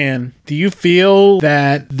Patriots fan, do you feel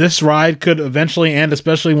that this ride could eventually end,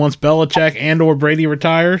 especially once Belichick and or Brady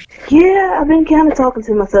retires? Yeah, I've been kind of talking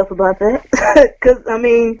to myself about that. Because,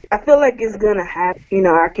 I feel like it's going to happen.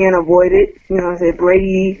 I can't avoid it. I said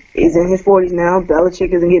Brady is in his 40s now.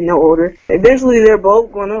 Belichick isn't getting no older. Eventually, they're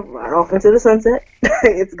both going to ride off into the sunset.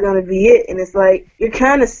 It's going to be it. And it's like, you're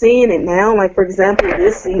kind of seeing it now. Like, for example,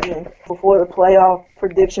 this season, before the playoff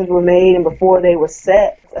predictions were made and before they were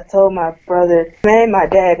set, I told my brother and my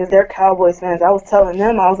dad, because they're Cowboys fans, I was telling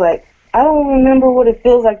them, I was like, I don't remember what it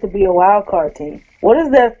feels like to be a wild card team. What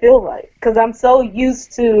does that feel like? Because I'm so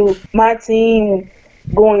used to my team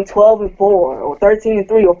going 12-4 or 13-3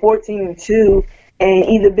 or 14-2 and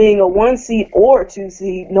either being a 1 seed or a 2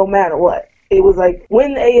 seed no matter what. It was like,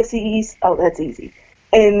 win the AFC East, oh, that's easy.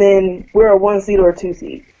 And then we're a 1 seed or a 2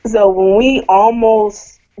 seed. So when we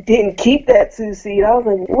almost didn't keep that 2 seed, I was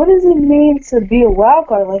like, what does it mean to be a wild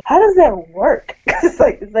card? Like, how does that work? It's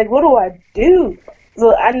like, what do I do?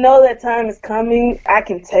 So I know that time is coming. I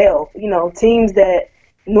can tell, teams that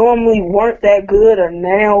normally weren't that good are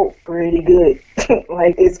now pretty good.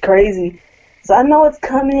 Like, it's crazy. So I know it's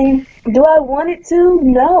coming. Do I want it to?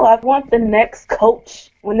 No, I want the next coach,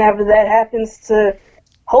 whenever that happens, to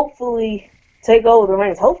hopefully take over the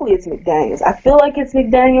reins. Hopefully it's McDaniels. I feel like it's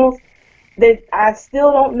McDaniels. That I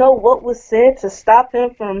still don't know what was said to stop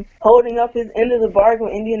him from holding up his end of the bargain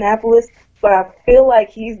with Indianapolis, but I feel like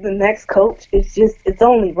he's the next coach. It's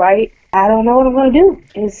only right. I don't know what I'm going to do.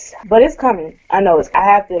 But it's coming. I know I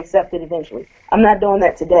have to accept it eventually. I'm not doing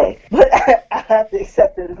that today, but I have to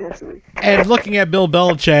accept it eventually. And looking at Bill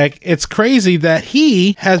Belichick, it's crazy that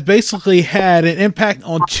he has basically had an impact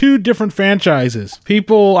on two different franchises.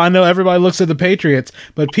 People, I know everybody looks at the Patriots,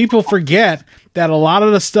 but people forget that a lot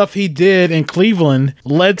of the stuff he did in Cleveland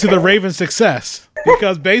led to the Ravens' success.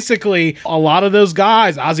 Because basically, a lot of those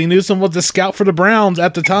guys, Ozzie Newsome was the scout for the Browns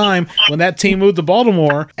at the time when that team moved to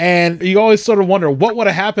Baltimore. And you always sort of wonder what would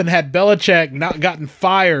have happened had Belichick not gotten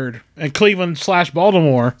fired in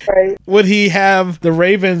Cleveland/Baltimore. Right. Would he have the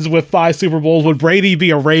Ravens with 5 Super Bowls? Would Brady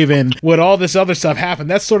be a Raven? Would all this other stuff happen?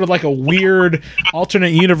 That's sort of like a weird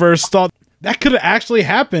alternate universe thought. That could have actually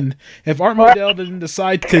happened if Art Modell didn't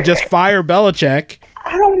decide to just fire Belichick.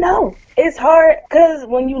 I don't know. It's hard because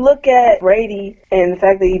when you look at Brady and the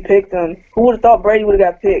fact that he picked him, who would have thought Brady would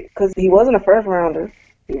have got picked? Because he wasn't a first rounder.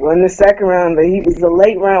 He wasn't a second rounder. He was a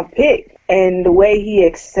late round pick. And the way he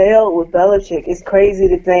excelled with Belichick, it's crazy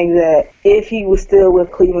to think that if he was still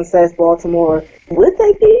with Cleveland/Baltimore, would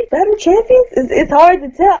they be better champions? It's hard to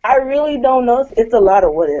tell. I really don't know. It's a lot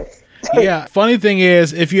of what ifs. Yeah, funny thing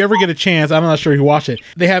is, if you ever get a chance, I'm not sure if you watch it,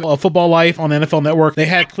 they have a Football Life on NFL Network. They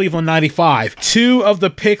had Cleveland 95. 2 of the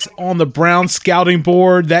picks on the Browns scouting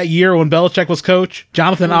board that year when Belichick was coach,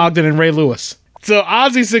 Jonathan Ogden and Ray Lewis. So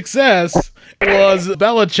Ozzie's success was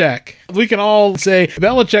Belichick. We can all say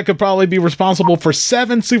Belichick could probably be responsible for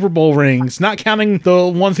 7 Super Bowl rings, not counting the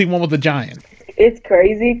ones he won with the Giants. It's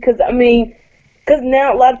crazy because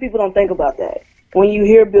now a lot of people don't think about that. When you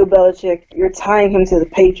hear Bill Belichick, you're tying him to the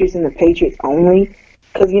Patriots and the Patriots only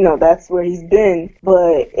because, that's where he's been.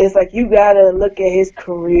 But it's like you got to look at his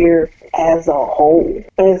career as a whole.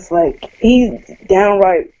 It's like he's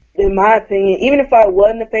downright, in my opinion, even if I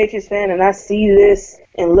wasn't a Patriots fan and I see this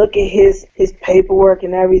and look at his paperwork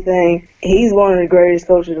and everything, he's one of the greatest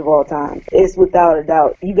coaches of all time. It's without a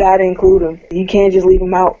doubt. You got to include him. You can't just leave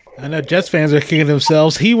him out. I know Jets fans are kicking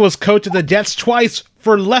themselves. He was coach of the Jets twice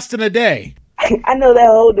for less than a day. I know that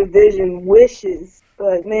whole division wishes,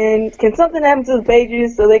 but man, can something happen to the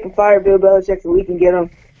Patriots so they can fire Bill Belichick so we can get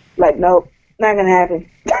him? Like, nope, not gonna happen.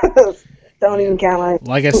 Don't even count on it.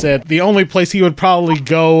 Like I said, the only place he would probably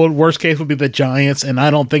go, worst case, would be the Giants, and I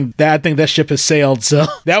think that ship has sailed, so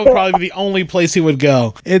that would probably be the only place he would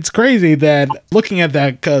go. It's crazy that, looking at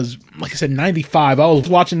that, because, like I said, 95, I was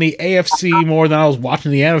watching the AFC more than I was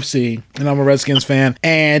watching the NFC, and I'm a Redskins fan,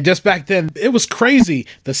 and just back then, it was crazy.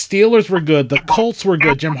 The Steelers were good, the Colts were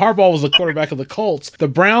good, Jim Harbaugh was the quarterback of the Colts, the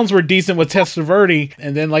Browns were decent with Testaverde,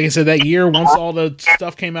 and then, like I said, that year, once all the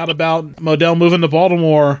stuff came out about Modell moving to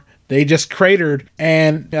Baltimore, they just cratered,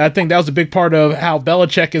 and I think that was a big part of how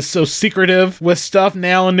Belichick is so secretive with stuff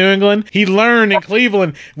now in New England. He learned in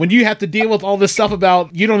Cleveland, when you have to deal with all this stuff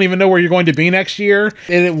about you don't even know where you're going to be next year,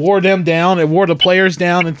 and it wore them down, it wore the players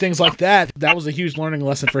down, and things like that. That was a huge learning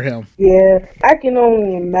lesson for him. Yeah, I can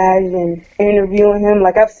only imagine interviewing him.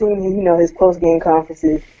 Like, I've seen his post-game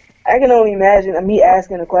conferences. I can only imagine me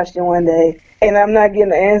asking a question one day, and I'm not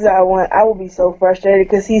getting the answer I want. I will be so frustrated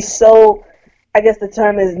because he's so, I guess the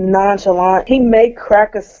term is nonchalant. He may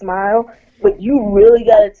crack a smile, but you really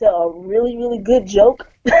got to tell a really, really good joke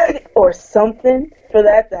or something for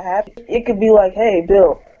that to happen. It could be like, hey,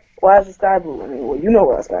 Bill, why is the sky blue? I mean, well, you know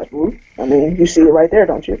why the sky's blue. I mean, you see it right there,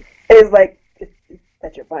 don't you? It's like, is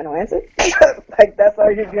that your final answer? Like, that's all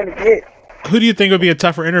you're going to get. Who do you think would be a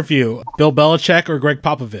tougher interview, Bill Belichick or Greg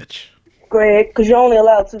Popovich? Greg, because you're only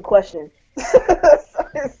allowed 2 questions.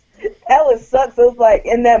 That would suck. So it's like,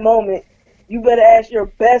 in that moment, you better ask your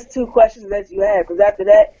best 2 questions that you have, because after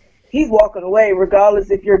that, he's walking away regardless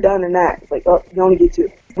if you're done or not. It's like, oh, you only get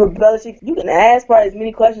 2. With Belichick, you can ask probably as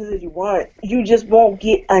many questions as you want. You just won't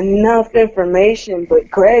get enough information. But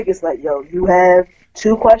Greg is like, yo, you have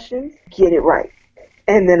 2 questions, get it right.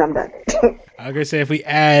 And then I'm done. I was going to say, if we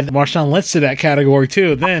add Marshawn Lynch to that category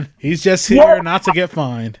too, then he's just here not to get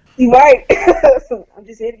fined. You're right. I'm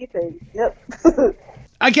just here to get paid. Yep.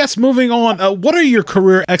 I guess moving on, what are your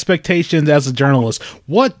career expectations as a journalist?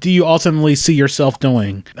 What do you ultimately see yourself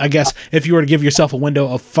doing? I guess if you were to give yourself a window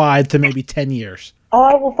of 5 to maybe 10 years.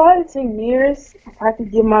 Well, 5 to 10 years, if I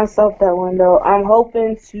could give myself that window, I'm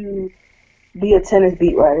hoping to be a tennis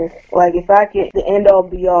beat writer. Like, if I could, the end-all,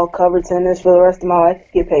 be-all, cover tennis for the rest of my life,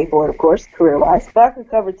 get paid for it, of course, career-wise. If I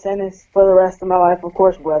could cover tennis for the rest of my life, of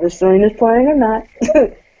course, whether Serena's playing or not,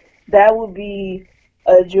 that would be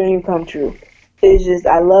a dream come true. It's just,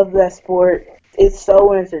 I love that sport. It's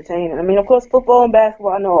so entertaining. I mean, of course, football and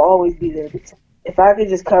basketball, I know will always be there. But if I could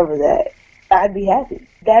just cover that, I'd be happy.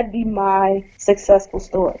 That'd be my successful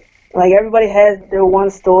story. Like, everybody has their one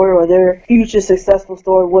story or their future successful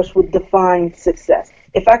story, which would define success.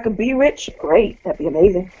 If I could be rich, great, that'd be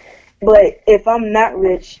amazing. But if I'm not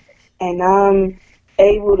rich and I'm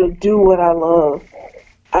able to do what I love,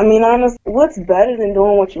 I mean, honestly, what's better than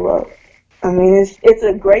doing what you love? I mean, it's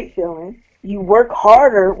a great feeling. You work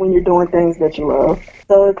harder when you're doing things that you love.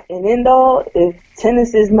 So if an end all, if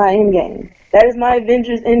tennis is my end game, that is my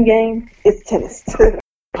Avengers end game, it's tennis.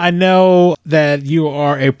 I know that you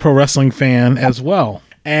are a pro wrestling fan as well.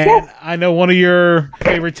 And yes. I know one of your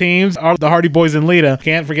favorite teams are the Hardy Boys and Lita.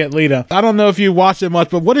 Can't forget Lita. I don't know if you watched it much,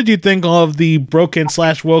 but what did you think of the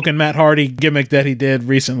broken/woken Matt Hardy gimmick that he did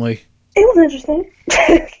recently? It was interesting,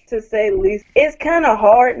 to say the least. It's kind of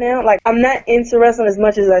hard now. Like, I'm not into wrestling as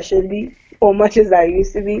much as I should be, or much as I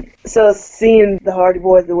used to be. So seeing the Hardy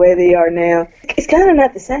Boys the way they are now, it's kind of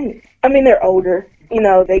not the same. I mean, they're older. You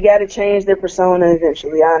know, they got to change their persona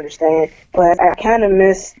eventually, I understand. But I kind of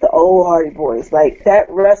miss the old Hardy Boys. Like, that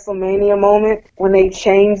WrestleMania moment when they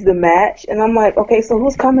changed the match, and I'm like, okay, so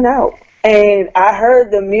who's coming out? And I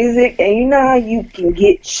heard the music, and you know how you can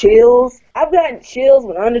get chills? I've gotten chills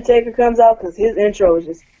when Undertaker comes out because his intro is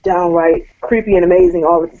just downright creepy and amazing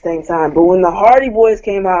all at the same time. But when the Hardy Boys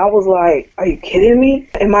came out, I was like, are you kidding me?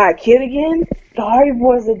 Am I a kid again? The Hardy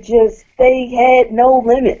Boys are just, they had no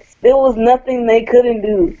limits. There was nothing they couldn't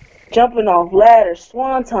do. Jumping off ladders,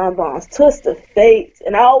 swanton bombs, twist of fates.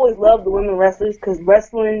 And I always loved the women wrestlers because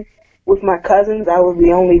wrestling with my cousins, I was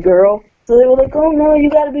the only girl. So they were like, oh no, you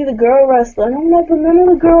gotta be the girl wrestler. And I'm like, but none of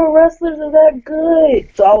the girl wrestlers are that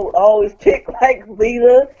good. So I would always pick like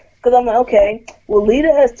Lita. Because I'm like, okay, well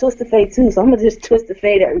Lita has Twist of Fate too, so I'm gonna just Twist of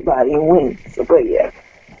Fate everybody and win. So, but yeah,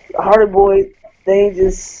 the Hardy Boys, they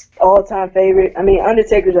just all-time favorite. I mean,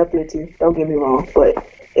 Undertaker's up there too, don't get me wrong. But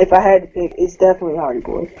if I had to pick, it's definitely Hardy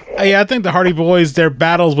Boys. Yeah, I think the Hardy Boys, their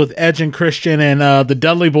battles with Edge and Christian and the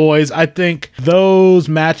Dudley Boys, I think those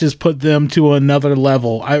matches put them to another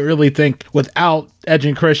level. I really think without Edge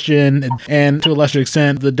and Christian and to a lesser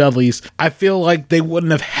extent the Dudleys, I feel like they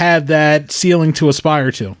wouldn't have had that ceiling to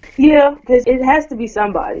aspire to. Yeah, because it has to be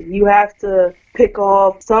somebody. You have to pick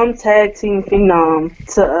off some tag team phenom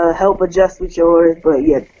to help adjust with yours. But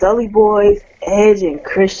yeah, Dudley Boys, Edge and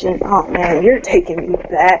Christian, oh man, you're taking me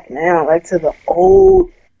back now, like to the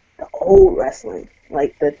old wrestling,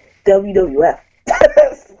 like the WWF.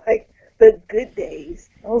 Like the good days.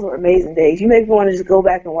 Those were amazing days. You make me want to just go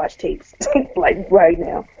back and watch tapes, like right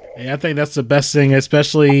now. Yeah, I think that's the best thing,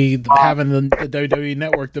 especially having the WWE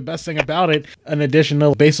Network. The best thing about it, in addition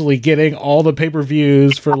to basically getting all the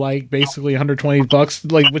pay-per-views for like basically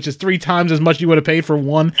 $120, like which is 3 times as much you would have paid for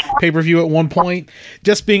one pay-per-view at one point,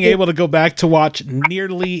 just being able to go back to watch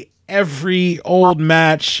nearly every old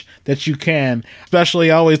match that you can.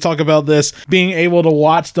 Especially, I always talk about this, being able to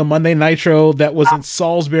watch the Monday Nitro that was in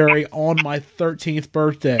Salisbury on my 13th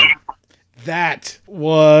birthday. That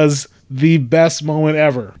was the best moment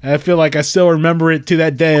ever. And I feel like I still remember it to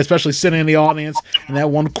that day, especially sitting in the audience in that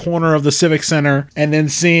one corner of the Civic Center and then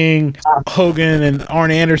seeing Hogan and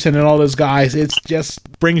Arn Anderson and all those guys. It just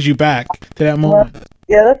brings you back to that moment.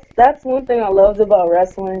 Yeah, that's one thing I loved about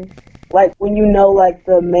wrestling. Like, when you know, like,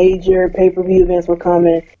 the major pay-per-view events were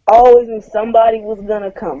coming, I always knew somebody was going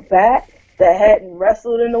to come back that hadn't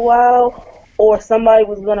wrestled in a while, or somebody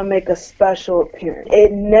was going to make a special appearance.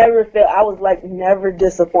 It never felt, I was, like, never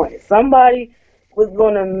disappointed. Somebody was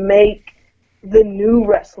going to make the new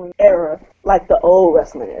wrestling era like the old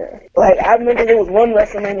wrestling era. Like, I remember there was one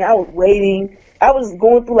WrestleMania, I was waiting. I was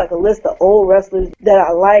going through, like, a list of old wrestlers that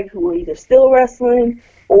I liked who were either still wrestling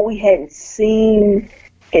or we hadn't seen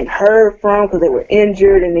and heard from because they were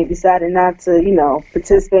injured and they decided not to, you know,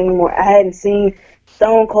 participate anymore. I hadn't seen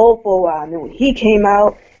Stone Cold for a while. And then when he came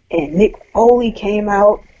out and Mick Foley came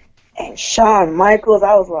out and Shawn Michaels,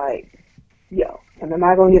 I was like, yo, and am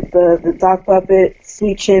I going to get the Doc Puppet,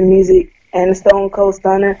 Sweet Chin music, and the Stone Cold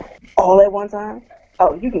Stunner all at one time?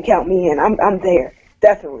 Oh, you can count me in. I'm there.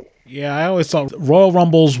 Definitely. Yeah, I always thought Royal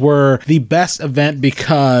Rumbles were the best event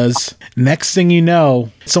because next thing you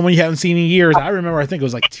know, someone you haven't seen in years, I remember, I think it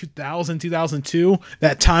was like 2000, 2002,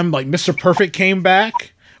 that time like Mr. Perfect came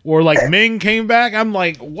back or like Ming came back. I'm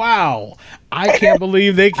like, wow, I can't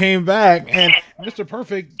believe they came back. And Mr.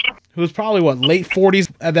 Perfect, who was probably, late 40s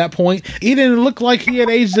at that point, he didn't look like he had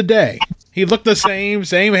aged a day. He looked the same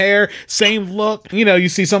hair, same look. You know, you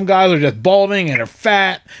see some guys are just balding and are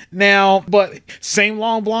fat now, but same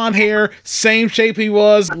long blonde hair, same shape he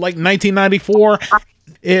was like 1994.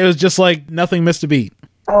 It was just like nothing missed a beat.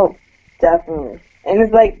 Oh, definitely. And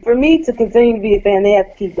it's like, for me to continue to be a fan, they have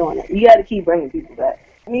to keep doing it. You got to keep bringing people back.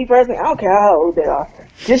 Me personally, I don't care how old they are.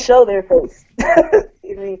 Just show their face. I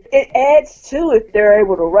mean, it adds to if they're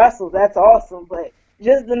able to wrestle. That's awesome, but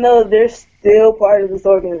just to know they're still part of this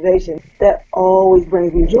organization, that always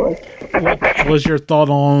brings me joy. What was your thought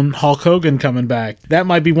on Hulk Hogan coming back? That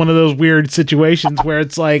might be one of those weird situations where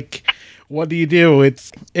it's like, what do you do?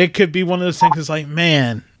 It could be one of those things that's like,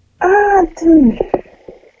 man. Dude.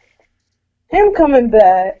 Him coming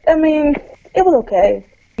back, I mean, it was okay.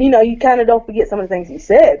 You know, you kind of don't forget some of the things he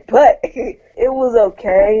said, but it was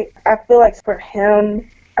okay. I feel like for him,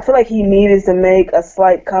 I feel like he needed to make a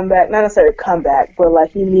slight comeback. Not necessarily comeback, but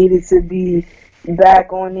like he needed to be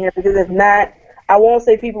back on there, because if not, I won't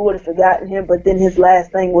say people would have forgotten him, but then his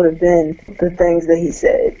last thing would have been the things that he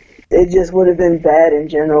said. It just would have been bad in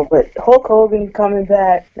general. But Hulk Hogan coming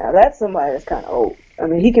back, now that's somebody that's kind of old. I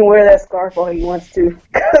mean, he can wear that scarf all he wants to.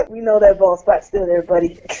 We know that bald spot's still there,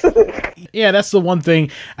 buddy. Yeah, that's the one thing.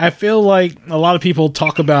 I feel like a lot of people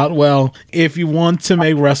talk about, well, if you want to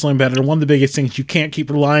make wrestling better, one of the biggest things, you can't keep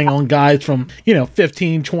relying on guys from,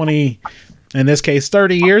 15, 20, in this case,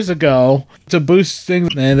 30 years ago to boost things.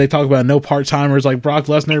 And they talk about no part-timers, like Brock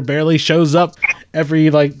Lesnar barely shows up every,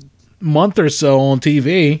 month or so on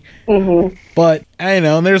TV. Mm-hmm. But,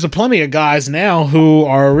 and there's plenty of guys now who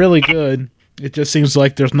are really good. It just seems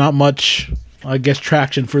like there's not much,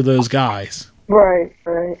 traction for those guys. Right.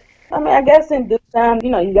 I mean, I guess in due time,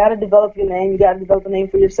 you got to develop your name. You got to develop a name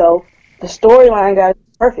for yourself. The storyline got to be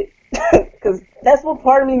perfect. Because that's what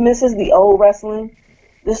part of me misses the old wrestling.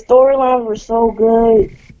 The storylines were so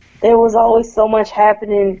good. There was always so much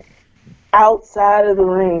happening outside of the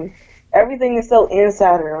ring. Everything is so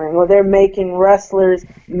inside of the ring. Well, they're making wrestlers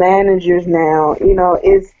managers now.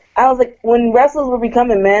 I was like, when wrestlers were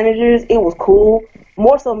becoming managers, it was cool.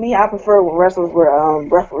 More so me, I prefer when wrestlers were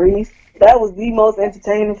referees. That was the most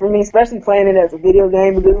entertaining for me, especially playing it as a video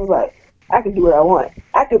game, because it was like, I can do what I want.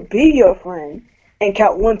 I could be your friend and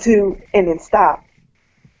count 1, 2, and then stop.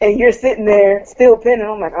 And you're sitting there still pinning.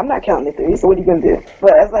 I'm like, I'm not counting to 3, so what are you going to do?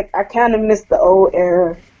 But it's like, I kind of miss the old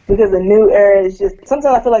era, because the new era is just,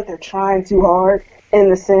 sometimes I feel like they're trying too hard in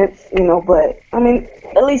the sense, but, I mean,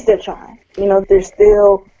 at least they're trying. They're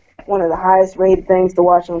still one of the highest rated things to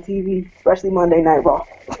watch on TV, especially Monday Night Raw.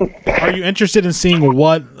 Are you interested in seeing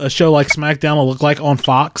what a show like SmackDown will look like on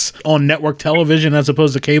Fox, on network television as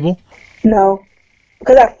opposed to cable? No,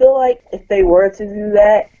 because I feel like if they were to do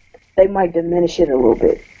that, they might diminish it a little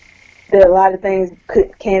bit. There are a lot of things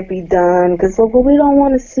can't be done because we don't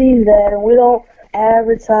want to see that, and we don't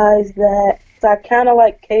advertise that. So I kind of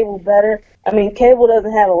like cable better. I mean, cable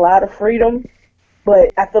doesn't have a lot of freedom,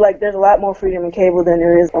 but I feel like there's a lot more freedom in cable than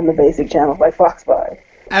there is on the basic channels like Fox 5.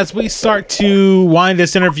 As we start to wind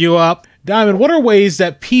this interview up, Diamond, what are ways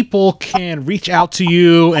that people can reach out to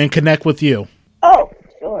you and connect with you? Oh,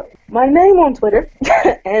 sure. My name on Twitter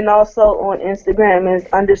and also on Instagram is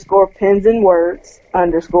 _pins and words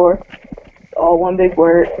 _ all one big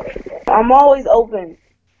word. I'm always open,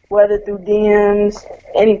 whether through DMs,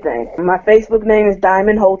 anything. My Facebook name is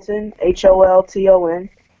Diamond Holton, Holton.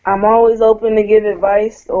 I'm always open to give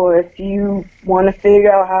advice, or if you want to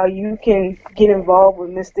figure out how you can get involved with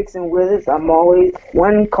Mystics and Wizards, I'm always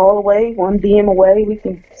one call away, one DM away. We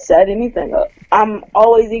can set anything up. I'm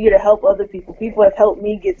always eager to help other people. People have helped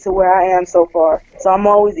me get to where I am so far, so I'm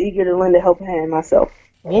always eager to lend a helping hand myself.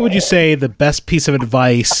 What would you say the best piece of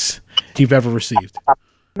advice you've ever received? The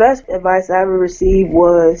best advice I ever received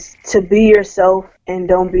was to be yourself and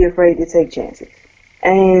don't be afraid to take chances.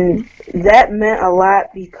 And that meant a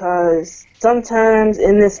lot because sometimes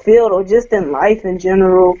in this field, or just in life in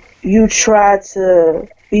general, you try to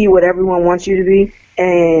be what everyone wants you to be,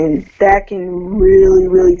 and that can really,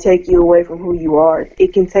 really take you away from who you are.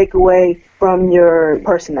 It can take away from your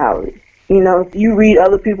personality. If you read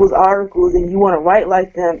other people's articles and you want to write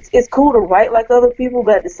like them, it's cool to write like other people,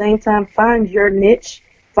 but at the same time, find your niche,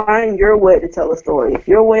 find your way to tell a story. If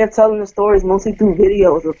your way of telling a story is mostly through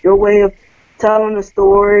videos, if your way of telling a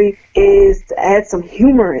story is to add some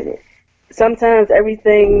humor in it. Sometimes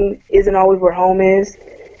everything isn't always where home is,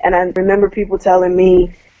 and I remember people telling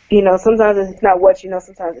me, sometimes it's not what you know,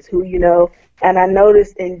 sometimes it's who you know. And I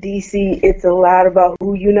noticed in DC, it's a lot about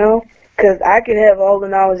who you know, because I could have all the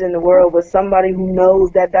knowledge in the world, but somebody who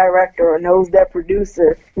knows that director or knows that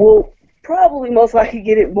producer will probably most likely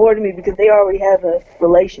get it more than me because they already have a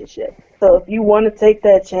relationship. So if you want to take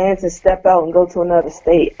that chance and step out and go to another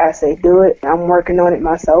state, I say do it. I'm working on it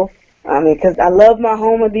myself. Because I love my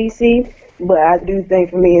home of DC, but I do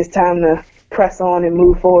think for me it's time to press on and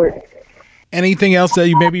move forward. Anything else that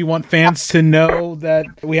you maybe want fans to know that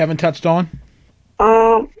we haven't touched on?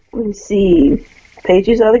 Let me see.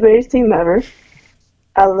 Patriots are the greatest team ever.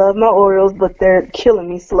 I love my Orioles, but they're killing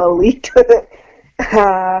me slowly.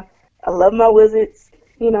 I love my Wizards.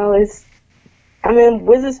 I mean,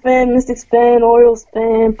 Wizards fan, Mystics fan, Orioles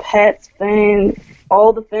fan, Pats fan,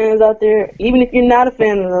 all the fans out there. Even if you're not a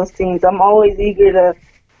fan of those teams, I'm always eager to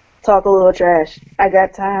talk a little trash. I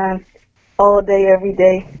got time all day, every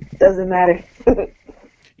day. Doesn't matter.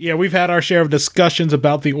 Yeah, we've had our share of discussions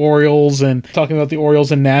about the Orioles and talking about the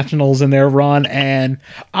Orioles and Nationals and their run. And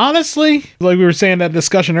honestly, like we were saying that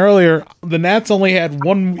discussion earlier, the Nats only had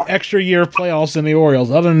one extra year of playoffs than the Orioles.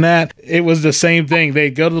 Other than that, it was the same thing.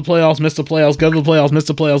 They'd go to the playoffs, miss the playoffs, go to the playoffs, miss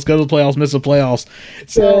the playoffs, go to the playoffs, miss the playoffs.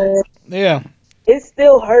 So, yeah. It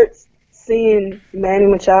still hurts seeing Manny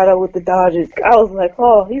Machado with the Dodgers. I was like,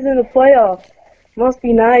 oh, he's in the playoffs. Must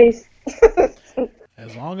be nice.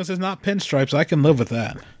 As long as it's not pinstripes, I can live with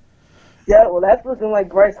that. Yeah, well, that's looking like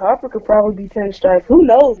Bryce Harper could probably be pinstripes. Who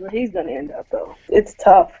knows where he's going to end up, though? It's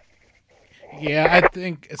tough. Yeah, I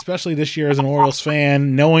think, especially this year as an Orioles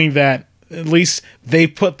fan, knowing that at least they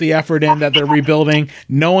put the effort in that they're rebuilding,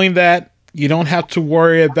 knowing that you don't have to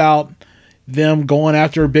worry about them going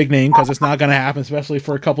after a big name because it's not going to happen, especially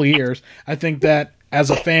for a couple of years. I think that as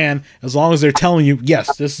a fan, as long as they're telling you,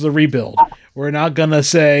 yes, this is a rebuild. We're not going to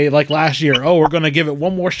say, like last year, oh, we're going to give it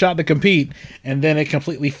one more shot to compete, and then it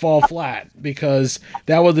completely fall flat, because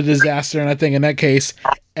that was a disaster. And I think in that case,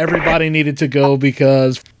 everybody needed to go,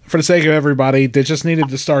 because for the sake of everybody, they just needed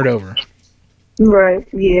to start over. Right,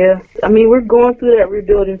 yeah. I mean, we're going through that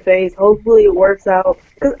rebuilding phase. Hopefully it works out,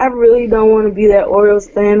 because I really don't want to be that Orioles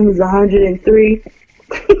fan who's 103,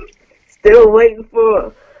 still waiting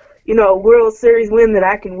for a World Series win that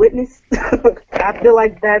I can witness. I feel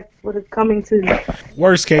like that's what it's coming to.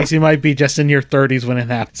 Worst case, you might be just in your 30s when it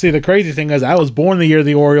happens. See, the crazy thing is, I was born the year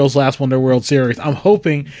the Orioles last won their World Series. I'm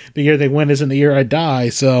hoping the year they win isn't the year I die,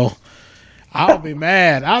 so I'll be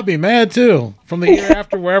mad. I'll be mad, too. From the year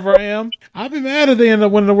after, wherever I am, I'll be mad if they end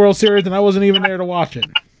up winning the World Series and I wasn't even there to watch it.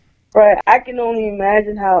 Right. I can only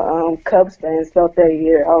imagine how Cubs fans felt that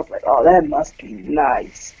year. I was like, oh, that must be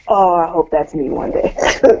nice. Oh, I hope that's me one day.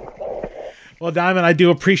 Well, Diamond, I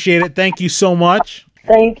do appreciate it. Thank you so much.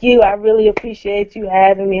 Thank you. I really appreciate you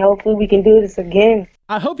having me. Hopefully we can do this again.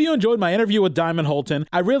 I hope you enjoyed my interview with Diamond Holton.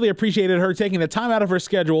 I really appreciated her taking the time out of her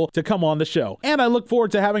schedule to come on the show, and I look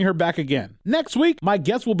forward to having her back again. Next week, my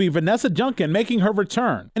guest will be Vanessa Junkin, making her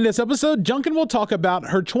return. In this episode, Junkin will talk about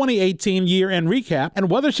her 2018 year-end recap and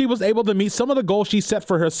whether she was able to meet some of the goals she set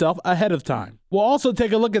for herself ahead of time. We'll also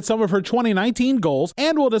take a look at some of her 2019 goals,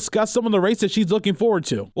 and we'll discuss some of the races she's looking forward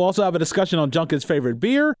to. We'll also have a discussion on Junkin's favorite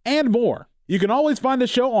beer and more. You can always find the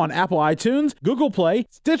show on Apple iTunes, Google Play,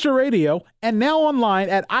 Stitcher Radio, and now online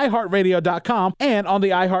at iHeartRadio.com and on the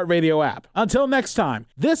iHeartRadio app. Until next time,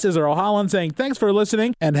 this is Earl Holland saying thanks for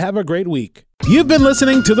listening and have a great week. You've been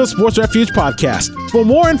listening to the Sports Refuge Podcast. For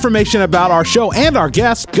more information about our show and our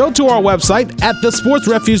guests, go to our website at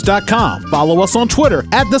thesportsrefuge.com. Follow us on Twitter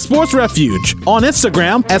at The Sports Refuge, on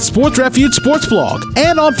Instagram at Sports Refuge Sports Blog,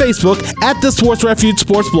 and on Facebook at The Sports Refuge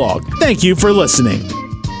Sports Blog. Thank you for listening.